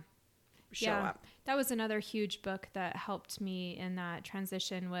show up. That was another huge book that helped me in that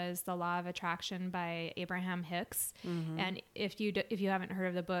transition was The Law of Attraction by Abraham Hicks. Mm-hmm. And if you haven't heard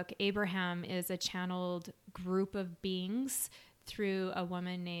of the book, Abraham is a channeled group of beings through a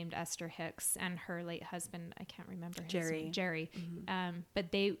woman named Esther Hicks and her late husband. I can't remember his name. Jerry. Mm-hmm.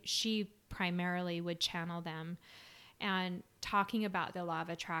 But she primarily would channel them and talking about the law of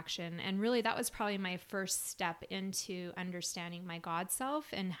attraction. And really that was probably my first step into understanding my God self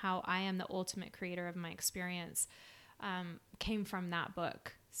and how I am the ultimate creator of my experience, came from that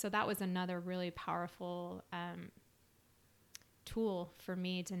book. So that was another really powerful, tool for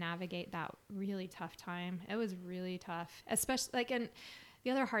me to navigate that really tough time. It was really tough, especially and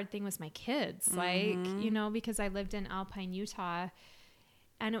the other hard thing was my kids, because I lived in Alpine, Utah,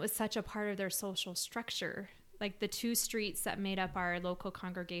 and it was such a part of their social structure like the 2 streets that made up our local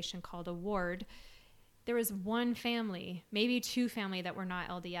congregation called a ward, there was one family, maybe 2 family that were not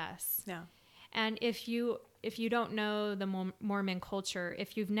LDS. Yeah. And if you don't know the Mormon culture,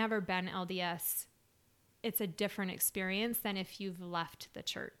 if you've never been LDS, it's a different experience than if you've left the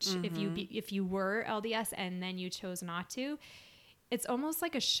church. If you were LDS and then you chose not to, it's almost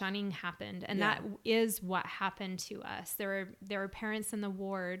like a shunning happened. And that is what happened to us. There were parents in the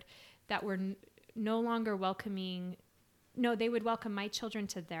ward that were no longer welcoming. No, they would welcome my children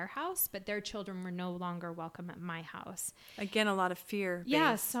to their house, but their children were no longer welcome at my house. Again, a lot of fear.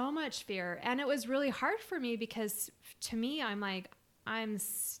 Yeah, so much fear. And it was really hard for me because to me, I'm like, I'm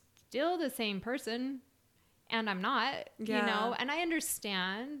still the same person and I'm not, you know, and I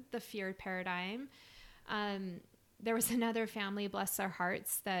understand the fear paradigm. There was another family, bless their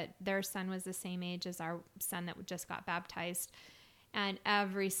hearts, that their son was the same age as our son that just got baptized. And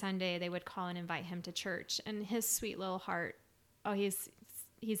every Sunday they would call and invite him to church. And his sweet little heart, he's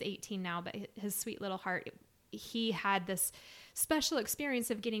 18 now, but his sweet little heart, he had this special experience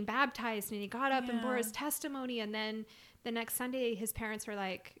of getting baptized, and he got up and bore his testimony. And then the next Sunday his parents were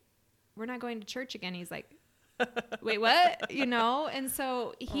like, we're not going to church again. He's like, wait, what? You know? And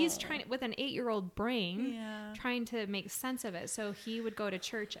so he's trying, with an 8-year-old brain, trying to make sense of it. So he would go to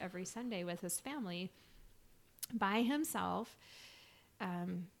church every Sunday with his family by himself.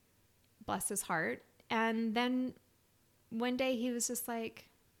 Bless his heart. And then one day he was just like,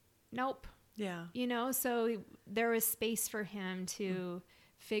 nope. Yeah. You know, so there was space for him to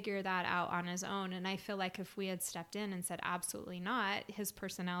figure that out on his own. And I feel like if we had stepped in and said, absolutely not, his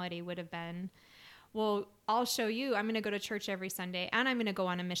personality would have been, well, I'll show you. I'm going to go to church every Sunday and I'm going to go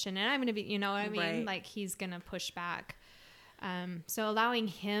on a mission and I'm going to be, you know what I mean? Right. Like he's going to push back. So allowing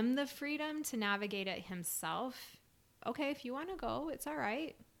him the freedom to navigate it himself. Okay, if you want to go, it's all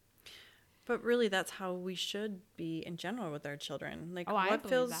right. But really, that's how we should be in general with our children. Like, what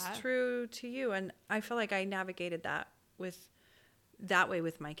feels true to you? And I feel like I navigated that way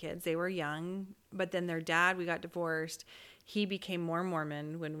with my kids. They were young, but then their dad, we got divorced. He became more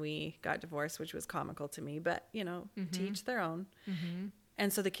Mormon when we got divorced, which was comical to me. But, you know, to each their own. Mm-hmm.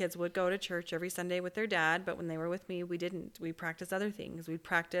 And so the kids would go to church every Sunday with their dad. But when they were with me, we didn't. We practiced other things. We'd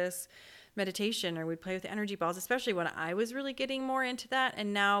practice meditation, or we'd play with the energy balls, especially when I was really getting more into that.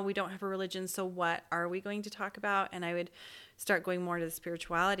 And now we don't have a religion, so what are we going to talk about? And I would start going more to the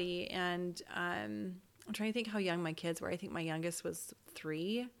spirituality. And I'm trying to think how young my kids were. I think my youngest was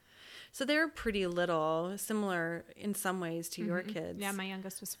 3. So they're pretty little, similar in some ways to your kids. Yeah, my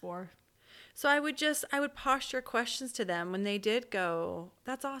youngest was 4. So I would posture questions to them when they did go,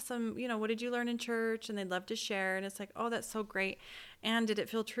 that's awesome. You know, what did you learn in church? And they'd love to share. And it's like, oh, that's so great. And did it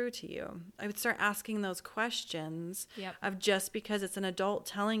feel true to you? I would start asking those questions of just because it's an adult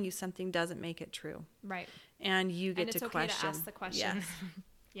telling you something doesn't make it true. Right. And you get to question. It's okay to ask the question. Yes.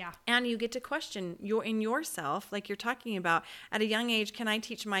 Yeah. And you get to question yourself, like you're talking about. At a young age, can I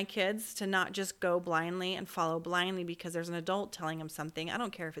teach my kids to not just go blindly and follow blindly because there's an adult telling them something? I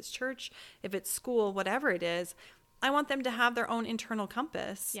don't care if it's church, if it's school, whatever it is. I want them to have their own internal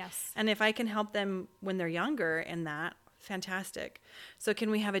compass. Yes. And if I can help them when they're younger in that, fantastic. So can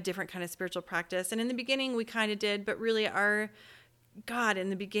we have a different kind of spiritual practice? And in the beginning, we kind of did, but really in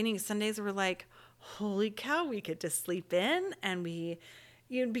the beginning, Sundays were like, holy cow, we get to sleep in, and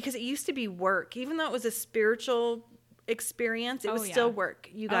because it used to be work, even though it was a spiritual experience, it was still work.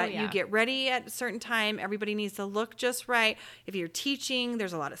 You get ready at a certain time. Everybody needs to look just right. If you're teaching,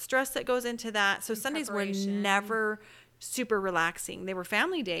 there's a lot of stress that goes into that. So Sundays were never super relaxing. They were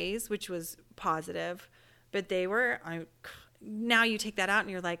family days, which was positive, but they were, now you take that out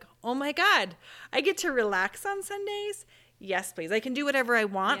and you're like, oh my God, I get to relax on Sundays. Yes, please. I can do whatever I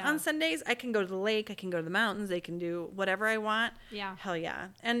want on Sundays. I can go to the lake. I can go to the mountains. They can do whatever I want. Yeah. Hell yeah.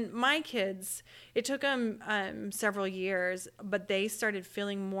 And my kids, it took them several years, but they started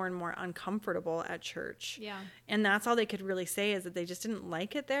feeling more and more uncomfortable at church. Yeah. And that's all they could really say is that they just didn't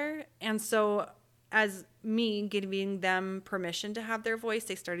like it there. And so as me giving them permission to have their voice,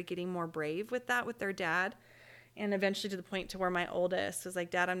 they started getting more brave with that with their dad. And eventually to the point to where my oldest was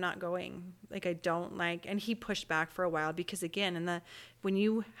like, Dad, I'm not going. Like, I don't like, and he pushed back for a while because again, when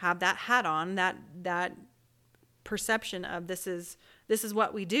you have that hat on, that perception of this is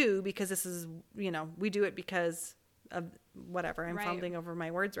what we do because this is, we do it because of whatever. I'm fumbling over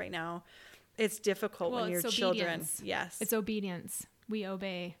my words right now. It's difficult when your children. Yes. It's obedience. We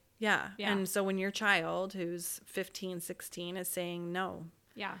obey. Yeah. And so when your child who's 15, 16 is saying no.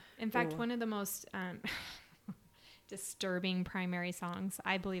 Yeah. In fact, one of the most, disturbing primary songs,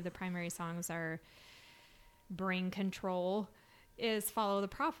 I believe the primary songs are brain control, is Follow the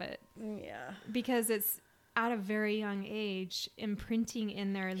Prophet. Yeah. Because it's at a very young age, imprinting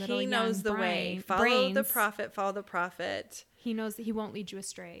in their little He knows young the way. Follow the prophet. Follow the prophet. He knows that he won't lead you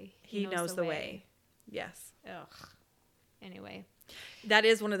astray. He knows the way. Yes. Ugh. Anyway. That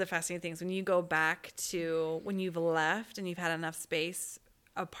is one of the fascinating things. When you go back to when you've left and you've had enough space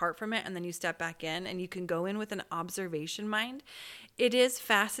apart from it, and then you step back in and you can go in with an observation mind, it is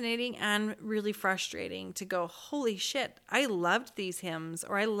fascinating and really frustrating to go, holy shit, I loved these hymns,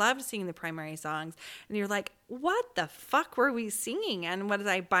 or I loved singing the primary songs. And you're like, what the fuck were we singing? And what was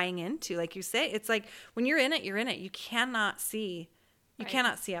I buying into? Like you say, it's like when you're in it, you're in it. You cannot see. You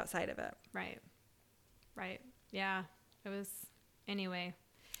cannot see outside of it. Right. Yeah. It was, anyway.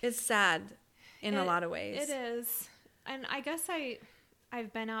 It's sad in a lot of ways. It is. And I guess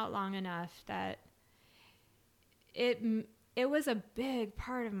I've been out long enough that it was a big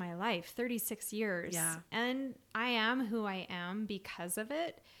part of my life, 36 years. Yeah. And I am who I am because of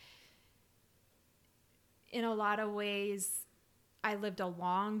it. In a lot of ways, I lived a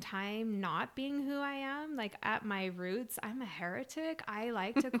long time not being who I am. Like at my roots, I'm a heretic. I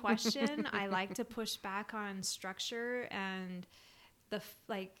like to question. I like to push back on structure and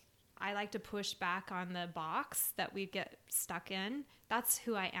I like to push back on the box that we get stuck in. That's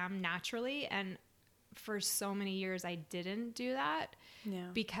who I am naturally. And for so many years, I didn't do that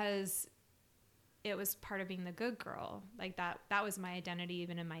because it was part of being the good girl. Like that was my identity.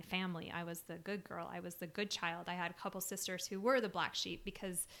 Even in my family, I was the good girl. I was the good child. I had a couple sisters who were the black sheep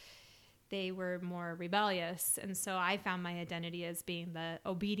because they were more rebellious. And so I found my identity as being the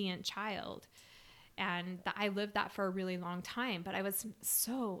obedient child. And I lived that for a really long time, but I was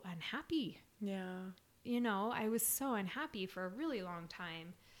so unhappy. Yeah. You know, I was so unhappy for a really long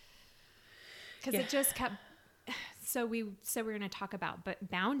time because it just kept. So we said we're going to talk about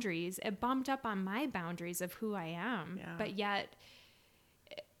boundaries. It bumped up on my boundaries of who I am, but yet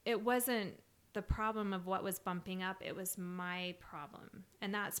it wasn't the problem of what was bumping up. It was my problem.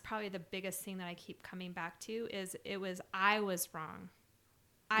 And that's probably the biggest thing that I keep coming back to is I was wrong.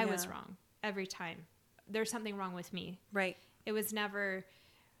 I was wrong every time. There's something wrong with me. Right. It was never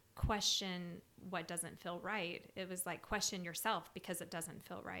question what doesn't feel right. It was like question yourself because it doesn't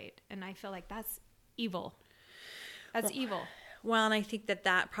feel right. And I feel like that's evil. That's evil. Well, and I think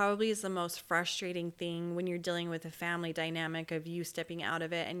that probably is the most frustrating thing when you're dealing with a family dynamic of you stepping out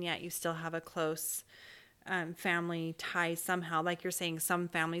of it, and yet you still have a close family tie somehow. Like you're saying, some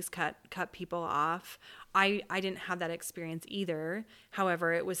families cut people off. I didn't have that experience either.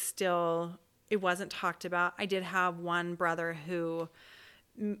 However, it wasn't talked about. I did have one brother who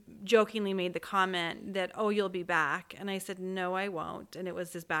jokingly made the comment that, oh, you'll be back. And I said, no, I won't. And it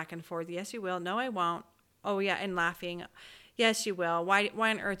was this back and forth. Yes, you will. No, I won't. Oh, yeah. And laughing. Yes, you will. Why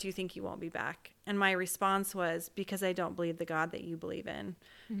on earth do you think you won't be back? And my response was, because I don't believe the God that you believe in.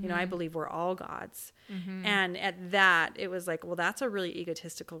 Mm-hmm. You know, I believe we're all gods. Mm-hmm. And at that, it was like, well, that's a really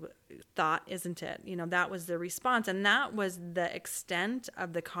egotistical thought, isn't it? You know, that was the response. And that was the extent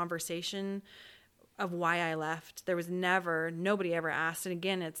of the conversation of why I left. There was nobody ever asked. And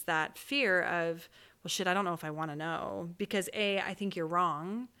again, it's that fear of, well, shit, I don't know if I want to know. Because I think you're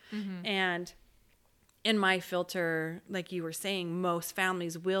wrong. Mm-hmm. And in my filter, like you were saying, most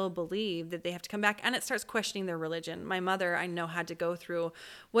families will believe that they have to come back, and it starts questioning their religion. My mother, I know, had to go through,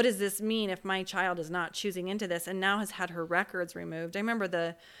 what does this mean if my child is not choosing into this, and now has had her records removed. I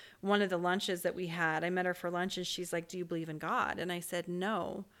remember one of the lunches that we had, I met her for lunch, and she's like, do you believe in God? And I said,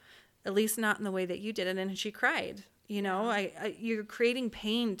 no, at least not in the way that you did it. And she cried. You know, you're creating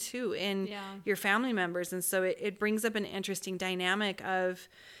pain too in your family members. And so it brings up an interesting dynamic of,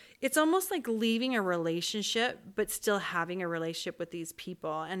 it's almost like leaving a relationship, but still having a relationship with these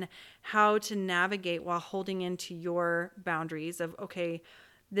people, and how to navigate while holding into your boundaries of, okay,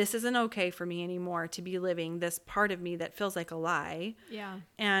 this isn't okay for me anymore to be living this part of me that feels like a lie. Yeah.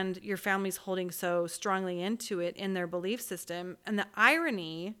 And your family's holding so strongly into it in their belief system. And the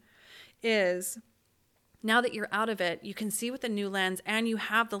irony is, now that you're out of it, you can see with a new lens, and you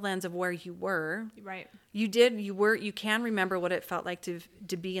have the lens of where you were. Right. You can remember what it felt like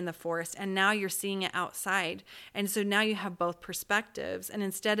to be in the forest, and now you're seeing it outside. And so now you have both perspectives. And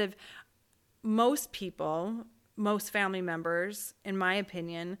instead of most family members, in my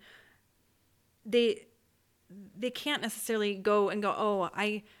opinion, they can't necessarily go and go,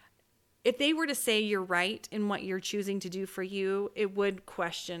 if they were to say you're right in what you're choosing to do for you, it would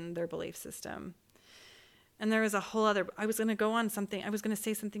question their belief system. And there was a whole other, I was going to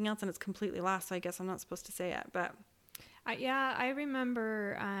say something else, and it's completely lost, so I guess I'm not supposed to say it, but. I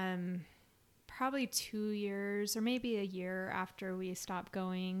remember probably 2 years or maybe a year after we stopped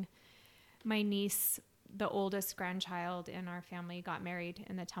going, my niece, the oldest grandchild in our family, got married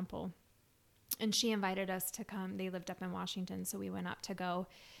in the temple. And she invited us to come. They lived up in Washington, so we went up to go.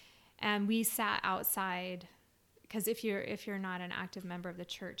 And we sat outside, because if you're not an active member of the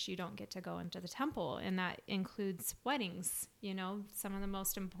church, you don't get to go into the temple, and that includes weddings. You know, some of the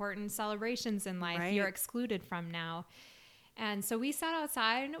most important celebrations in life, Right. you're excluded from now. And so we sat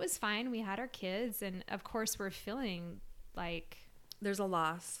outside, and it was fine. We had our kids, and of course, we're feeling like There's a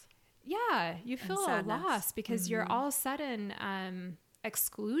loss. yeah, you feel a sadness. loss because you're all of a sudden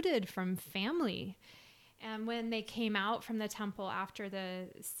excluded from family. And when they came out from the temple after the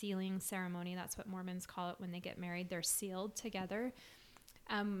sealing ceremony, that's what Mormons call it when they get married, they're sealed together.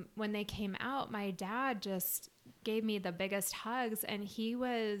 When they came out, my dad just gave me the biggest hugs, and he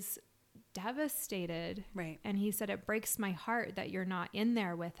was devastated. Right. And he said, it breaks my heart that you're not in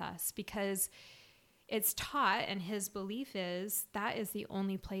there with us, because it's taught, and his belief is that is the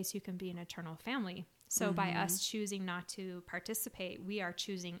only place you can be an eternal family. So by us choosing not to participate, we are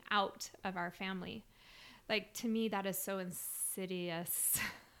choosing out of our family. Like, to me, that is so insidious.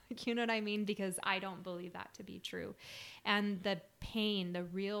 You know what I mean? Because I don't believe that to be true. And the pain, the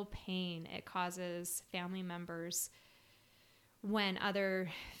real pain it causes family members when other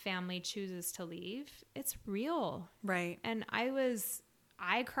family chooses to leave, it's real. Right. And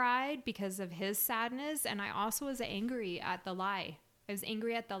I cried because of his sadness, and I also was angry at the lie. I was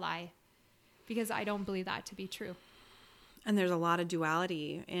angry at the lie because I don't believe that to be true. And there's a lot of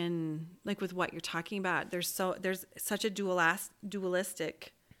duality in, like, with what you're talking about. There's such a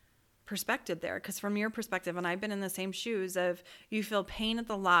dualistic perspective there, because from your perspective, and I've been in the same shoes of, you feel pain at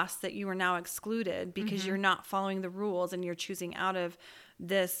the loss that you are now excluded because you're not following the rules, and you're choosing out of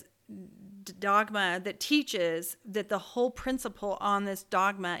this dogma that teaches that the whole principle on this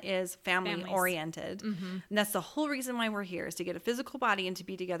dogma is family oriented. And that's the whole reason why we're here, is to get a physical body and to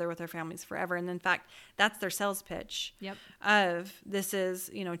be together with our families forever. And in fact, that's their sales pitch. Yep. Of this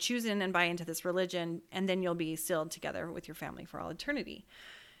is, choose in and buy into this religion, and then you'll be sealed together with your family for all eternity.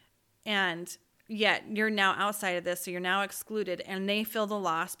 And yet you're now outside of this, so you're now excluded, and they feel the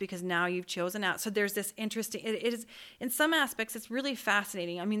loss because now you've chosen out. So there's this interesting, it is, in some aspects, it's really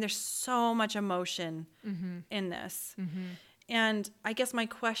fascinating. I mean, there's so much emotion in this. And I guess my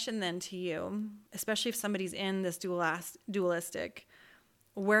question then to you, especially if somebody's in this dualistic,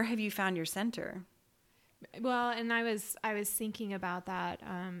 where have you found your center? Well, and I was thinking about that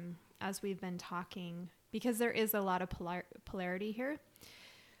as we've been talking, because there is a lot of polarity here.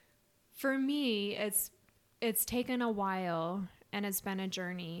 For me, it's taken a while, and it's been a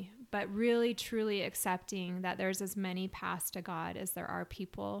journey, but really truly accepting that there's as many paths to God as there are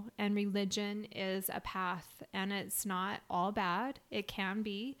people, and religion is a path, and it's not all bad. It can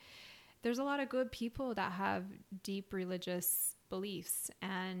be. There's a lot of good people that have deep religious beliefs,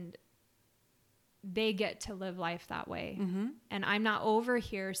 and they get to live life that way. And I'm not over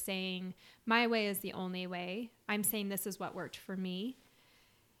here saying my way is the only way. I'm saying this is what worked for me.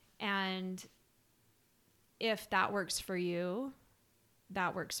 And if that works for you,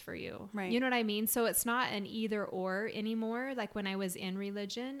 that works for you. Right. You know what I mean? So it's not an either or anymore. Like, when I was in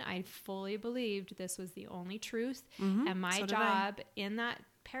religion, I fully believed this was the only truth. And my job in that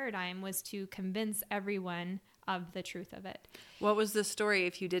paradigm was to convince everyone of the truth of it. What was the story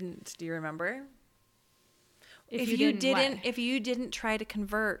if you didn't? Do you remember? If you didn't try to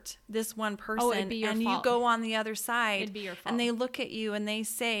convert this one person, it'd be your and fault. you go on the other side, It'd be your fault. and they look at you and they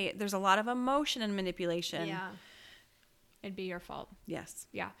say, there's a lot of emotion and manipulation. Yeah. It'd be your fault. Yes.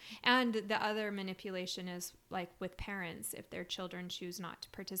 Yeah. And the other manipulation is, like, with parents, if their children choose not to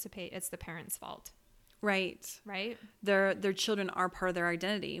participate, it's the parents' fault. Right. Right? Their children are part of their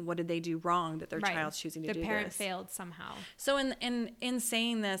identity. What did they do wrong that their Right. child's choosing to do The this? parent failed somehow. So in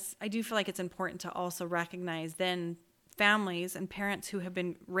saying this, I do feel like it's important to also recognize then families and parents who have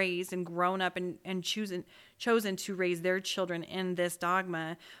been raised and grown up and chosen to raise their children in this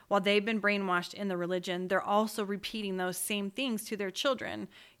dogma, while they've been brainwashed in the religion, they're also repeating those same things to their children.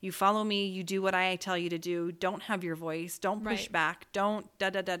 You follow me, you do what I tell you to do, don't have your voice, don't push back, don't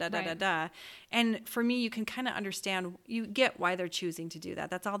da-da-da-da-da-da-da. And for me, you can kind of understand, you get why they're choosing to do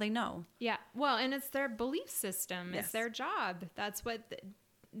that. That's all they know. Yeah. Well, and it's their belief system. Yes. It's their job. That's what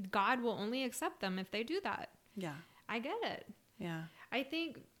God will only accept them if they do that. Yeah. I get it. Yeah. I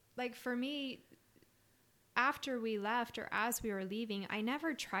think, like, for me, after we left or as we were leaving, I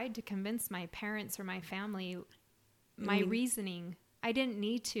never tried to convince my parents or my family my reasoning. I didn't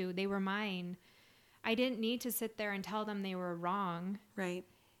need to. They were mine. I didn't need to sit there and tell them they were wrong. Right.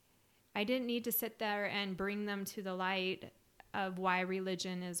 I didn't need to sit there and bring them to the light of why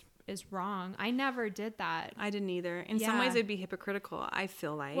religion is is wrong. I never did that. I didn't either. In some ways it'd be hypocritical, I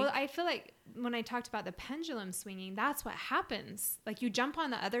feel like. Well, I feel like when I talked about the pendulum swinging, that's what happens. Like you jump on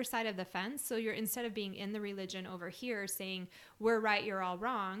the other side of the fence. So you're, instead of being in the religion over here saying we're right, you're all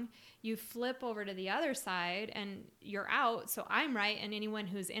wrong, you flip over to the other side and you're out. So I'm right. And anyone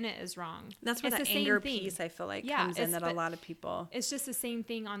who's in it is wrong. That's where the anger piece, I feel like, comes in that a lot of people. It's just the same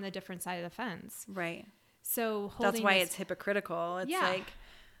thing on the different side of the fence. Right. So that's why it's hypocritical. It's like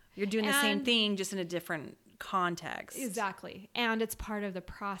you're doing the same thing, just in a different context. Exactly. And it's part of the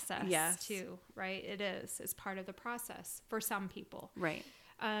process too, right? It is. It's part of the process for some people. Right.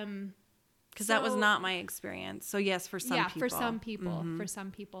 Because that was not my experience. So yes, for some people. Yeah, for some people. Mm-hmm. For some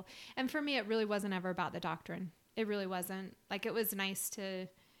people. And for me, it really wasn't ever about the doctrine. It really wasn't. Like, it was nice to,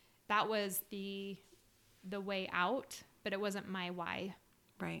 that was the way out, but it wasn't my why.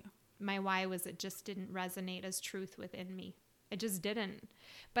 Right. My why was it just didn't resonate as truth within me. It just didn't.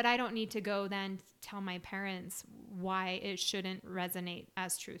 But I don't need to go then tell my parents why it shouldn't resonate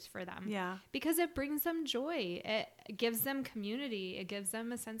as truth for them. Yeah. Because it brings them joy. It gives them community. It gives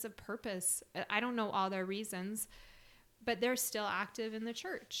them a sense of purpose. I don't know all their reasons, but they're still active in the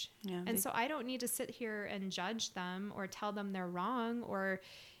church. Yeah, and so I don't need to sit here and judge them or tell them they're wrong or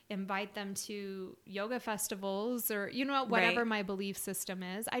invite them to yoga festivals or, you know, whatever my belief system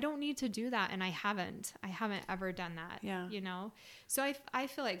is. I don't need to do that. And I haven't ever done that, you know? So I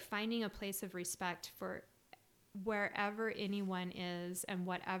feel like finding a place of respect for wherever anyone is and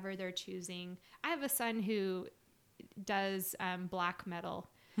whatever they're choosing. I have a son who does black metal.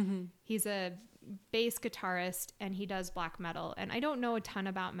 Mm-hmm. He's a bass guitarist and he does black metal. And I don't know a ton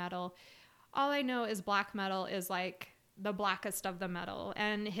about metal. All I know is black metal is like the blackest of the metal,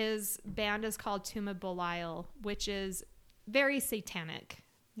 and his band is called Tomb of Belial, which is very satanic.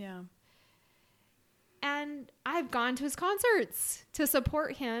 Yeah. And I've gone to his concerts to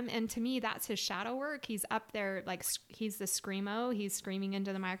support him, and to me that's his shadow work. He's up there like he's the screamo, he's screaming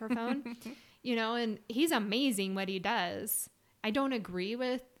into the microphone. You know, and he's amazing what he does. I don't agree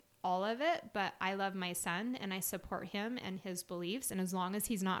with all of it, but I love my son and I support him and his beliefs, and as long as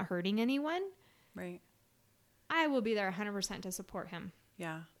he's not hurting anyone, right, I will be there 100% to support him.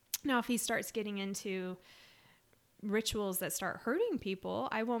 Yeah. Now, if he starts getting into rituals that start hurting people,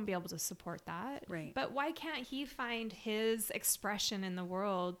 I won't be able to support that. Right. But why can't he find his expression in the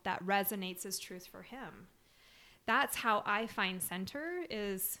world that resonates as truth for him? That's how I find center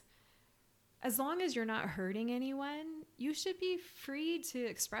is, as long as you're not hurting anyone, you should be free to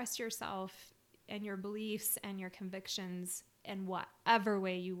express yourself and your beliefs and your convictions in whatever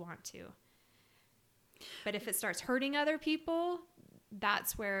way you want to. But if it starts hurting other people,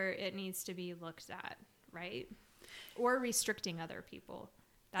 that's where it needs to be looked at, right? Or restricting other people.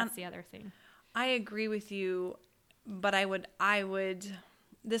 That's the other thing. I agree with you, but I would,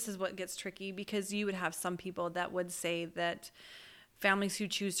 this is what gets tricky, because you would have some people that would say that families who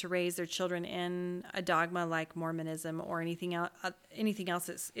choose to raise their children in a dogma like Mormonism or anything else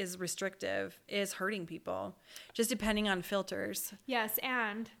that is restrictive is hurting people, just depending on filters. Yes,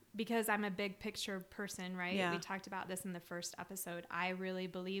 and because I'm a big picture person, right? Yeah. We talked about this in the first episode. I really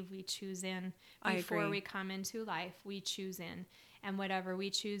believe we choose in before we come into life. We choose in, and whatever we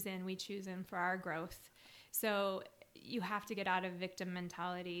choose in for our growth. So you have to get out of victim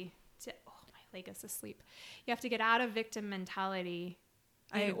mentality my leg is asleep. You have to get out of victim mentality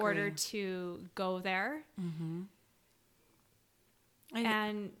in order to go there. Mm-hmm.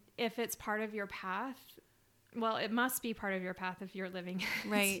 And if it's part of your path, well, it must be part of your path if you're living,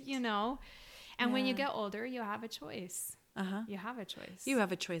 right? You know, and when you get older, you have a choice. Uh-huh. You have a choice. You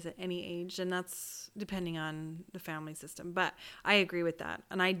have a choice at any age, and that's depending on the family system. But I agree with that,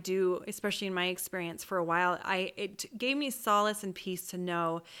 and I do, especially in my experience. For a while, it gave me solace and peace to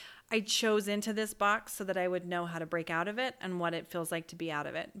know I chose into this box so that I would know how to break out of it and what it feels like to be out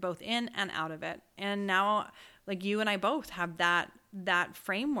of it, both in and out of it. And now, like, you and I both have that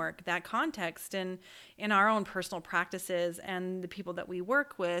framework, that context, and in our own personal practices and the people that we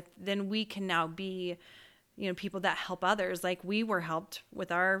work with, then we can now be, you know, people that help others. Like we were helped with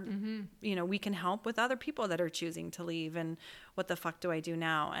our, you know, we can help with other people that are choosing to leave. And what the fuck do I do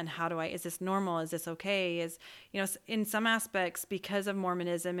now? And how do is this normal? Is this okay? Is, you know, in some aspects, because of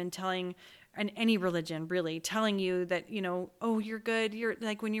Mormonism and telling, and any religion really, telling you that, you know, oh, you're good. You're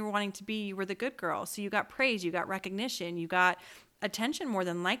like, when you were wanting to be, you were the good girl. So you got praise, you got recognition, you got attention more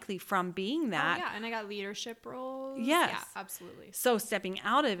than likely from being that. Oh, yeah, and I got leadership roles. Yes. Yeah, absolutely. So stepping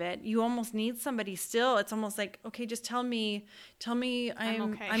out of it, you almost need somebody still. It's almost like, okay, just tell me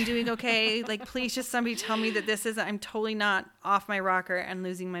I'm doing okay. Like, please just somebody tell me that this isn't, I'm totally not off my rocker and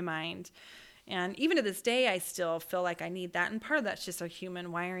losing my mind. And even to this day, I still feel like I need that. And part of that's just a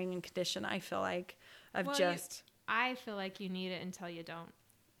human wiring and condition, I feel like, of I feel like you need it until you don't.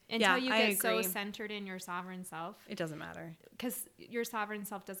 Until you get so centered in your sovereign self. It doesn't matter. Because your sovereign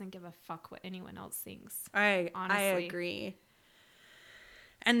self doesn't give a fuck what anyone else thinks. I agree.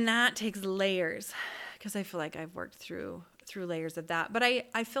 And that takes layers, because I feel like I've worked through layers of that. But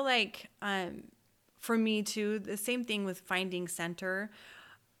I feel like for me too, the same thing with finding center.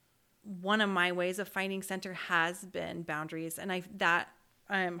 One of my ways of finding center has been boundaries.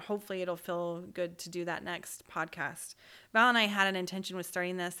 And hopefully it'll feel good to do that next podcast. Val and I had an intention with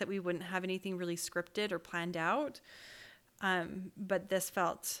starting this that we wouldn't have anything really scripted or planned out. But this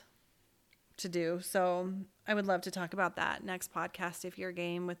felt to do. So I would love to talk about that next podcast if you're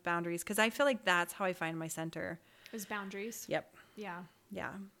game with boundaries, because I feel like that's how I find my center. Is boundaries. Yep. Yeah.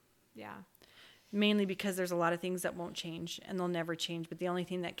 Yeah. Yeah. Mainly because there's a lot of things that won't change and they'll never change, but the only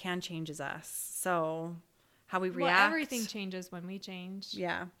thing that can change is us. So how we react. Well, everything changes when we change.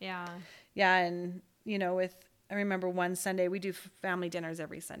 Yeah. Yeah. Yeah. And, I remember one Sunday, we do family dinners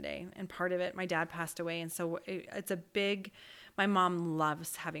every Sunday, and part of it, my dad passed away. And so it's my mom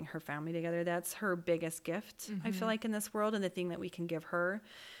loves having her family together. That's her biggest gift, I feel like, in this world, and the thing that we can give her.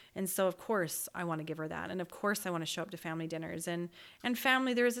 And so, of course, I want to give her that. And, of course, I want to show up to family dinners. And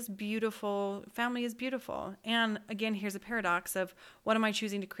family, there is this family is beautiful. And, again, here's a paradox of what am I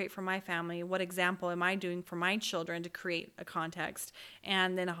choosing to create for my family? What example am I doing for my children to create a context?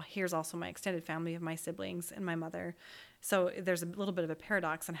 And then here's also my extended family of my siblings and my mother. So there's a little bit of a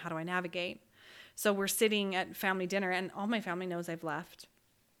paradox on how do I navigate. So we're sitting at family dinner, and all my family knows I've left.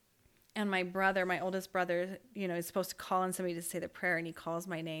 And my oldest brother, is supposed to call on somebody to say the prayer, and he calls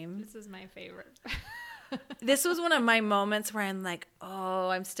my name. This is my favorite. This was one of my moments where I'm like, oh,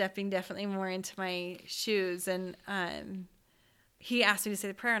 I'm stepping definitely more into my shoes. And he asked me to say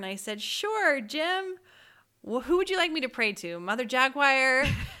the prayer, and I said, sure, Jim. Well, who would you like me to pray to? Mother Jaguar?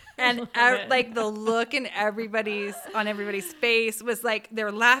 And the look in everybody's face was like they're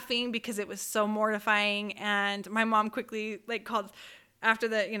laughing because it was so mortifying. And my mom quickly called. After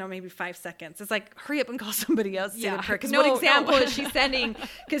maybe 5 seconds, it's like, hurry up and call somebody else to say the prayer. Because what example is she sending?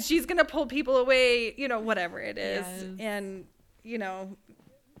 Because she's going to pull people away, whatever it is. Yes. And,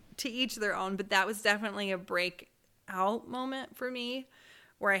 to each their own. But that was definitely a breakout moment for me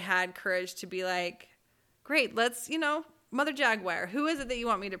where I had courage to be like, great, let's, Mother Jaguar, who is it that you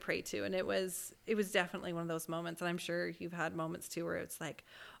want me to pray to? And it was definitely one of those moments. And I'm sure you've had moments too where it's like,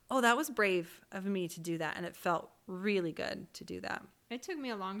 oh, that was brave of me to do that. And it felt really good to do that. It took me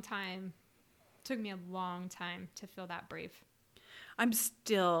a long time. To feel that brave. I'm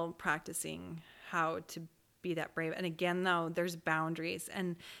still practicing how to be that brave. And again, though, there's boundaries.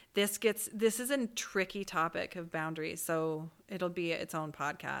 And this is a tricky topic of boundaries. So it'll be its own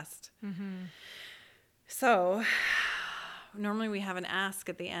podcast. Mm-hmm. So normally we have an ask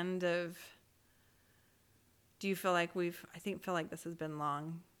at the end of, do you feel like feel like this has been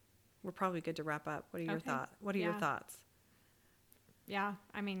long? We're probably good to wrap up. What are your thoughts? Your thoughts? Yeah,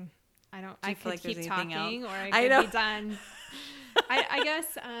 I mean, I could like keep talking, else? Or I could be done. I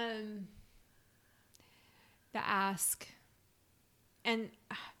guess the ask, and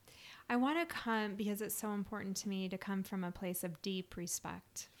I want to come, because it's so important to me to come from a place of deep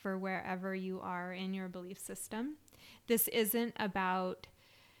respect for wherever you are in your belief system. This isn't about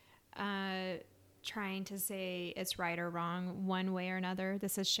trying to say it's right or wrong one way or another.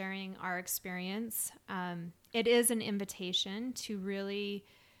 This is sharing our experience. It is an invitation to really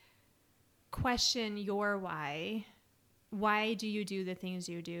question your why. Why do you do the things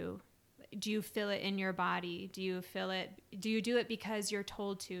you do? Do you feel it in your body? Do you do it because you're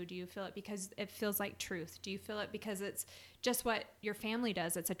told to? Do you feel it because it feels like truth? Do you feel it because it's just what your family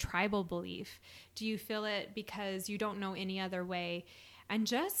does? It's a tribal belief. Do you feel it because you don't know any other way? And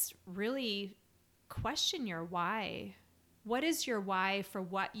just really question your why. What is your why for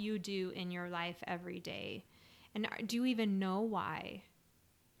what you do in your life every day? And do you even know why?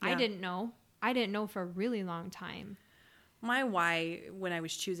 Yeah. I didn't know for a really long time. My why when I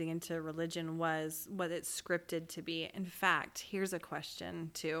was choosing into religion was what it's scripted to be. In fact, here's a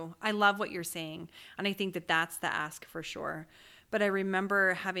question too. I love what you're saying, and I think that that's the ask for sure. But I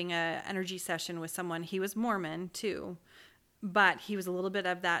remember having an energy session with someone. He was Mormon too, but he was a little bit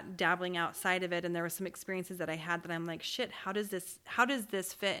of that dabbling outside of it. And there were some experiences that I had that I'm like, shit, how does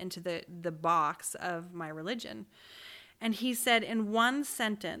this fit into the box of my religion? And he said, in one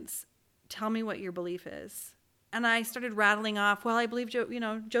sentence, tell me what your belief is. And I started rattling off, well, I believe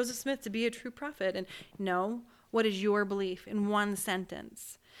Joseph Smith to be a true prophet. And no, what is your belief in one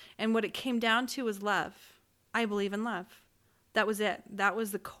sentence? And what it came down to was love. I believe in love. That was it. That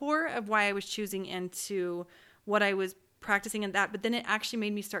was the core of why I was choosing into what I was practicing in that. But then it actually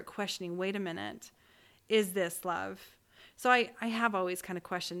made me start questioning, wait a minute, is this love? So I have always kind of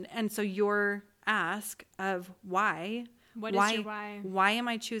questioned. And so your ask of why, What is your why? Why am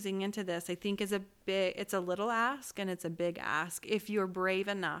I choosing into this? I think it's a little ask and it's a big ask. If you're brave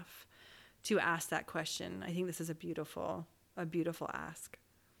enough to ask that question, I think this is a beautiful ask.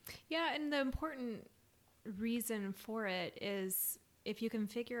 Yeah. And the important reason for it is if you can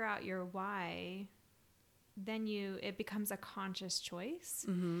figure out your why, then it becomes a conscious choice.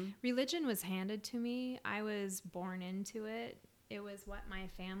 Mm-hmm. Religion was handed to me. I was born into it. It was what my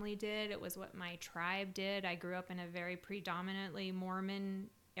family did. It was what my tribe did. I grew up in a very predominantly Mormon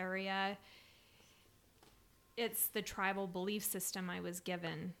area. It's the tribal belief system I was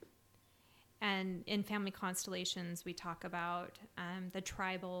given. And in family constellations, we talk about the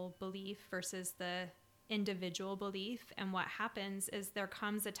tribal belief versus the individual belief. And what happens is there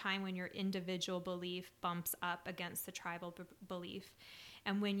comes a time when your individual belief bumps up against the tribal belief.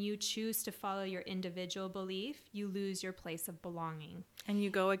 And when you choose to follow your individual belief, you lose your place of belonging. And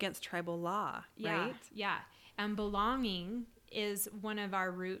you go against tribal law, right? Yeah. And belonging is one of our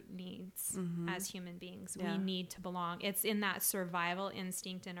root needs as human beings. Yeah. We need to belong. It's in that survival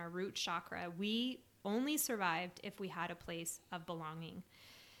instinct in our root chakra. We only survived if we had a place of belonging.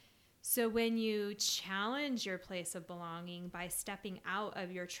 So when you challenge your place of belonging by stepping out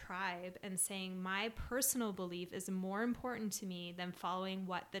of your tribe and saying, my personal belief is more important to me than following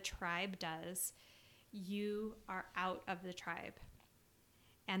what the tribe does, you are out of the tribe.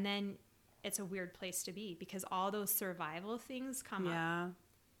 And then it's a weird place to be because all those survival things come up.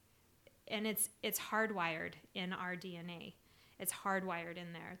 And it's hardwired in our DNA. It's hardwired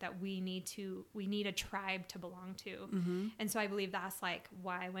in there that we need a tribe to belong to. Mm-hmm. And so I believe that's like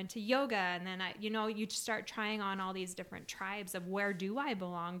why I went to yoga. And then you start trying on all these different tribes of where do I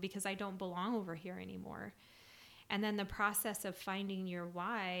belong, because I don't belong over here anymore. And then the process of finding your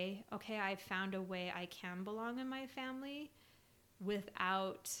why, okay, I found a way I can belong in my family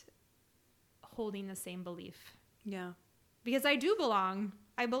without holding the same belief. Yeah. Because I do belong.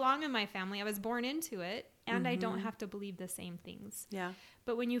 I belong in my family. I was born into it. And I don't have to believe the same things. Yeah.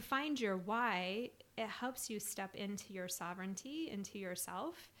 But when you find your why, it helps you step into your sovereignty, into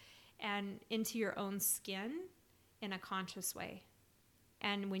yourself, and into your own skin in a conscious way.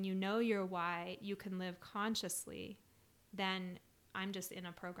 And when you know your why, you can live consciously. Then I'm just in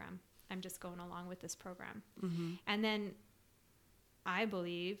a program. I'm just going along with this program. Mm-hmm. And then I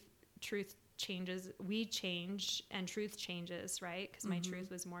believe truth changes, we change, and truth changes, right? Because my truth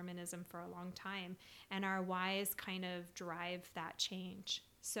was Mormonism for a long time, and our whys kind of drive that change.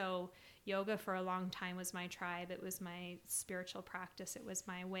 So yoga for a long time was my tribe. It was my spiritual practice. It was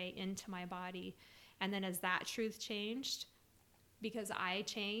my way into my body. And then as that truth changed, because I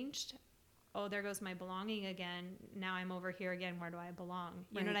changed, oh, there goes my belonging again. Now I'm over here again. Where do I belong?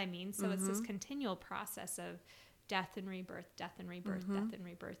 You know what I mean? So it's this continual process of death and rebirth, death and rebirth, death and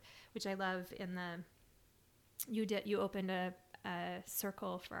rebirth, which I love in you opened a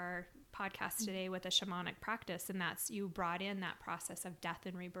circle for our podcast today with a shamanic practice. And you brought in that process of death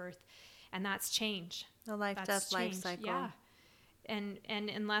and rebirth, and that's change. The life cycle. Yeah. And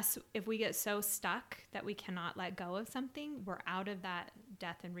if we get so stuck that we cannot let go of something, we're out of that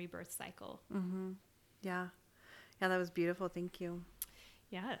death and rebirth cycle. Mm-hmm. Yeah. Yeah. That was beautiful. Thank you.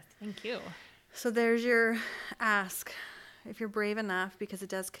 Yeah. Thank you. So there's your ask. If you're brave enough, because it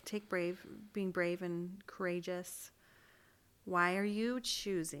does take being brave and courageous, why are you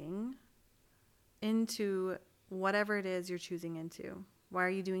choosing into whatever it is you're choosing into? Why are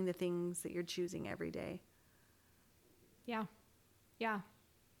you doing the things that you're choosing every day? Yeah. Yeah.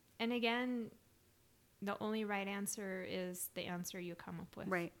 And again, the only right answer is the answer you come up with.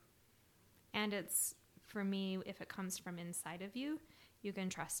 Right. And it's, for me, if it comes from inside of you, you can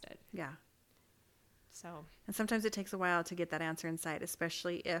trust it. Yeah. So, and sometimes it takes a while to get that answer inside,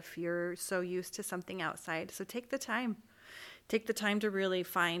 especially if you're so used to something outside. So take the time to really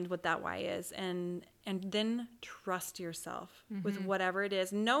find what that why is, and then trust yourself with whatever it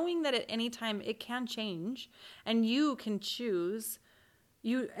is, knowing that at any time it can change, and you can choose.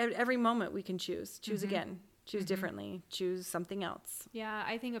 At every moment we can choose again, choose differently, choose something else. Yeah,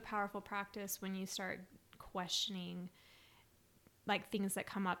 I think a powerful practice when you start questioning, like, things that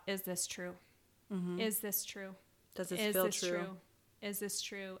come up, is this true? Mm-hmm. Is this true? Does this feel true? Is this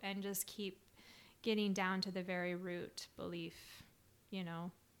true? And just keep getting down to the very root belief,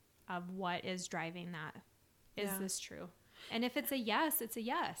 of what is driving that. Is this true? And if it's a yes, it's a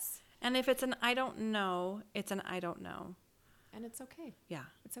yes. And if it's an I don't know, it's an I don't know. And it's okay. Yeah.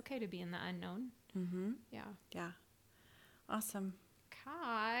 It's okay to be in the unknown. Mm-hmm. Yeah. Yeah. Awesome.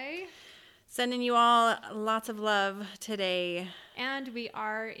 Kai. Sending you all lots of love today. And we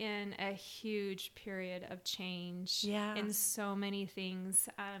are in a huge period of change in so many things.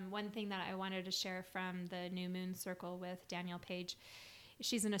 One thing that I wanted to share from the New Moon Circle with Danielle Page,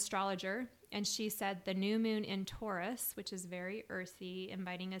 she's an astrologer, and she said the new moon in Taurus, which is very earthy,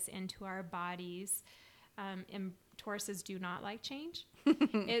 inviting us into our bodies. And Tauruses do not like change.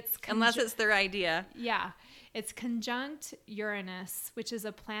 Unless it's their idea. Yeah. It's conjunct Uranus, which is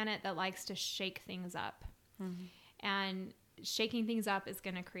a planet that likes to shake things up. Mm-hmm. And shaking things up is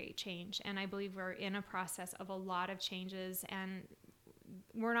going to create change. And I believe we're in a process of a lot of changes, and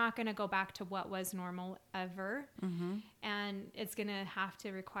we're not going to go back to what was normal ever. Mm-hmm. And it's going to have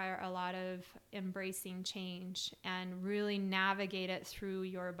to require a lot of embracing change and really navigate it through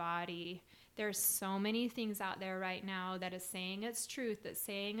your body. There's so many things out there right now that is saying it's truth, that's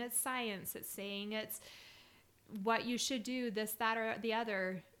saying it's science, that's saying it's what you should do, this, that, or the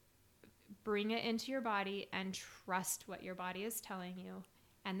other. Bring it into your body and trust what your body is telling you,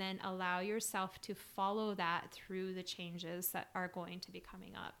 and then allow yourself to follow that through the changes that are going to be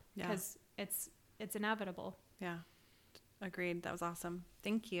coming up, because it's inevitable. Yeah. Agreed. That was awesome.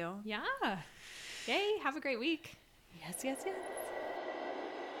 Thank you. Yeah. Yay. Have a great week. Yes.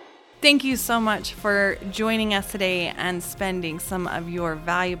 Thank you so much for joining us today and spending some of your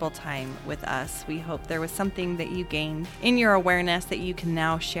valuable time with us. We hope there was something that you gained in your awareness that you can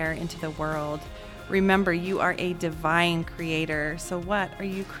now share into the world. Remember, you are a divine creator. So what are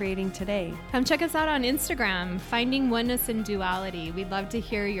you creating today? Come check us out on Instagram, Finding Oneness in Duality. We'd love to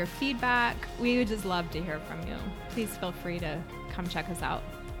hear your feedback. We would just love to hear from you. Please feel free to come check us out.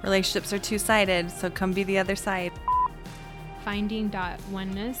 Relationships are two-sided, so come be the other side.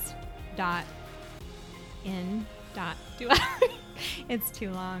 Finding.oneness.in.duality. It's too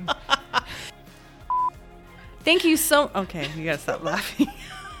long. Thank you so... Okay, you gotta stop laughing.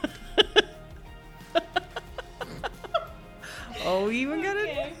 Oh, you even got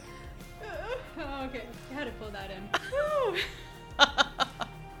it? Okay. I had to pull that in.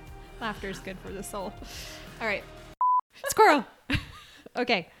 Laughter is good for the soul. All right. Squirrel.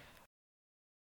 Okay.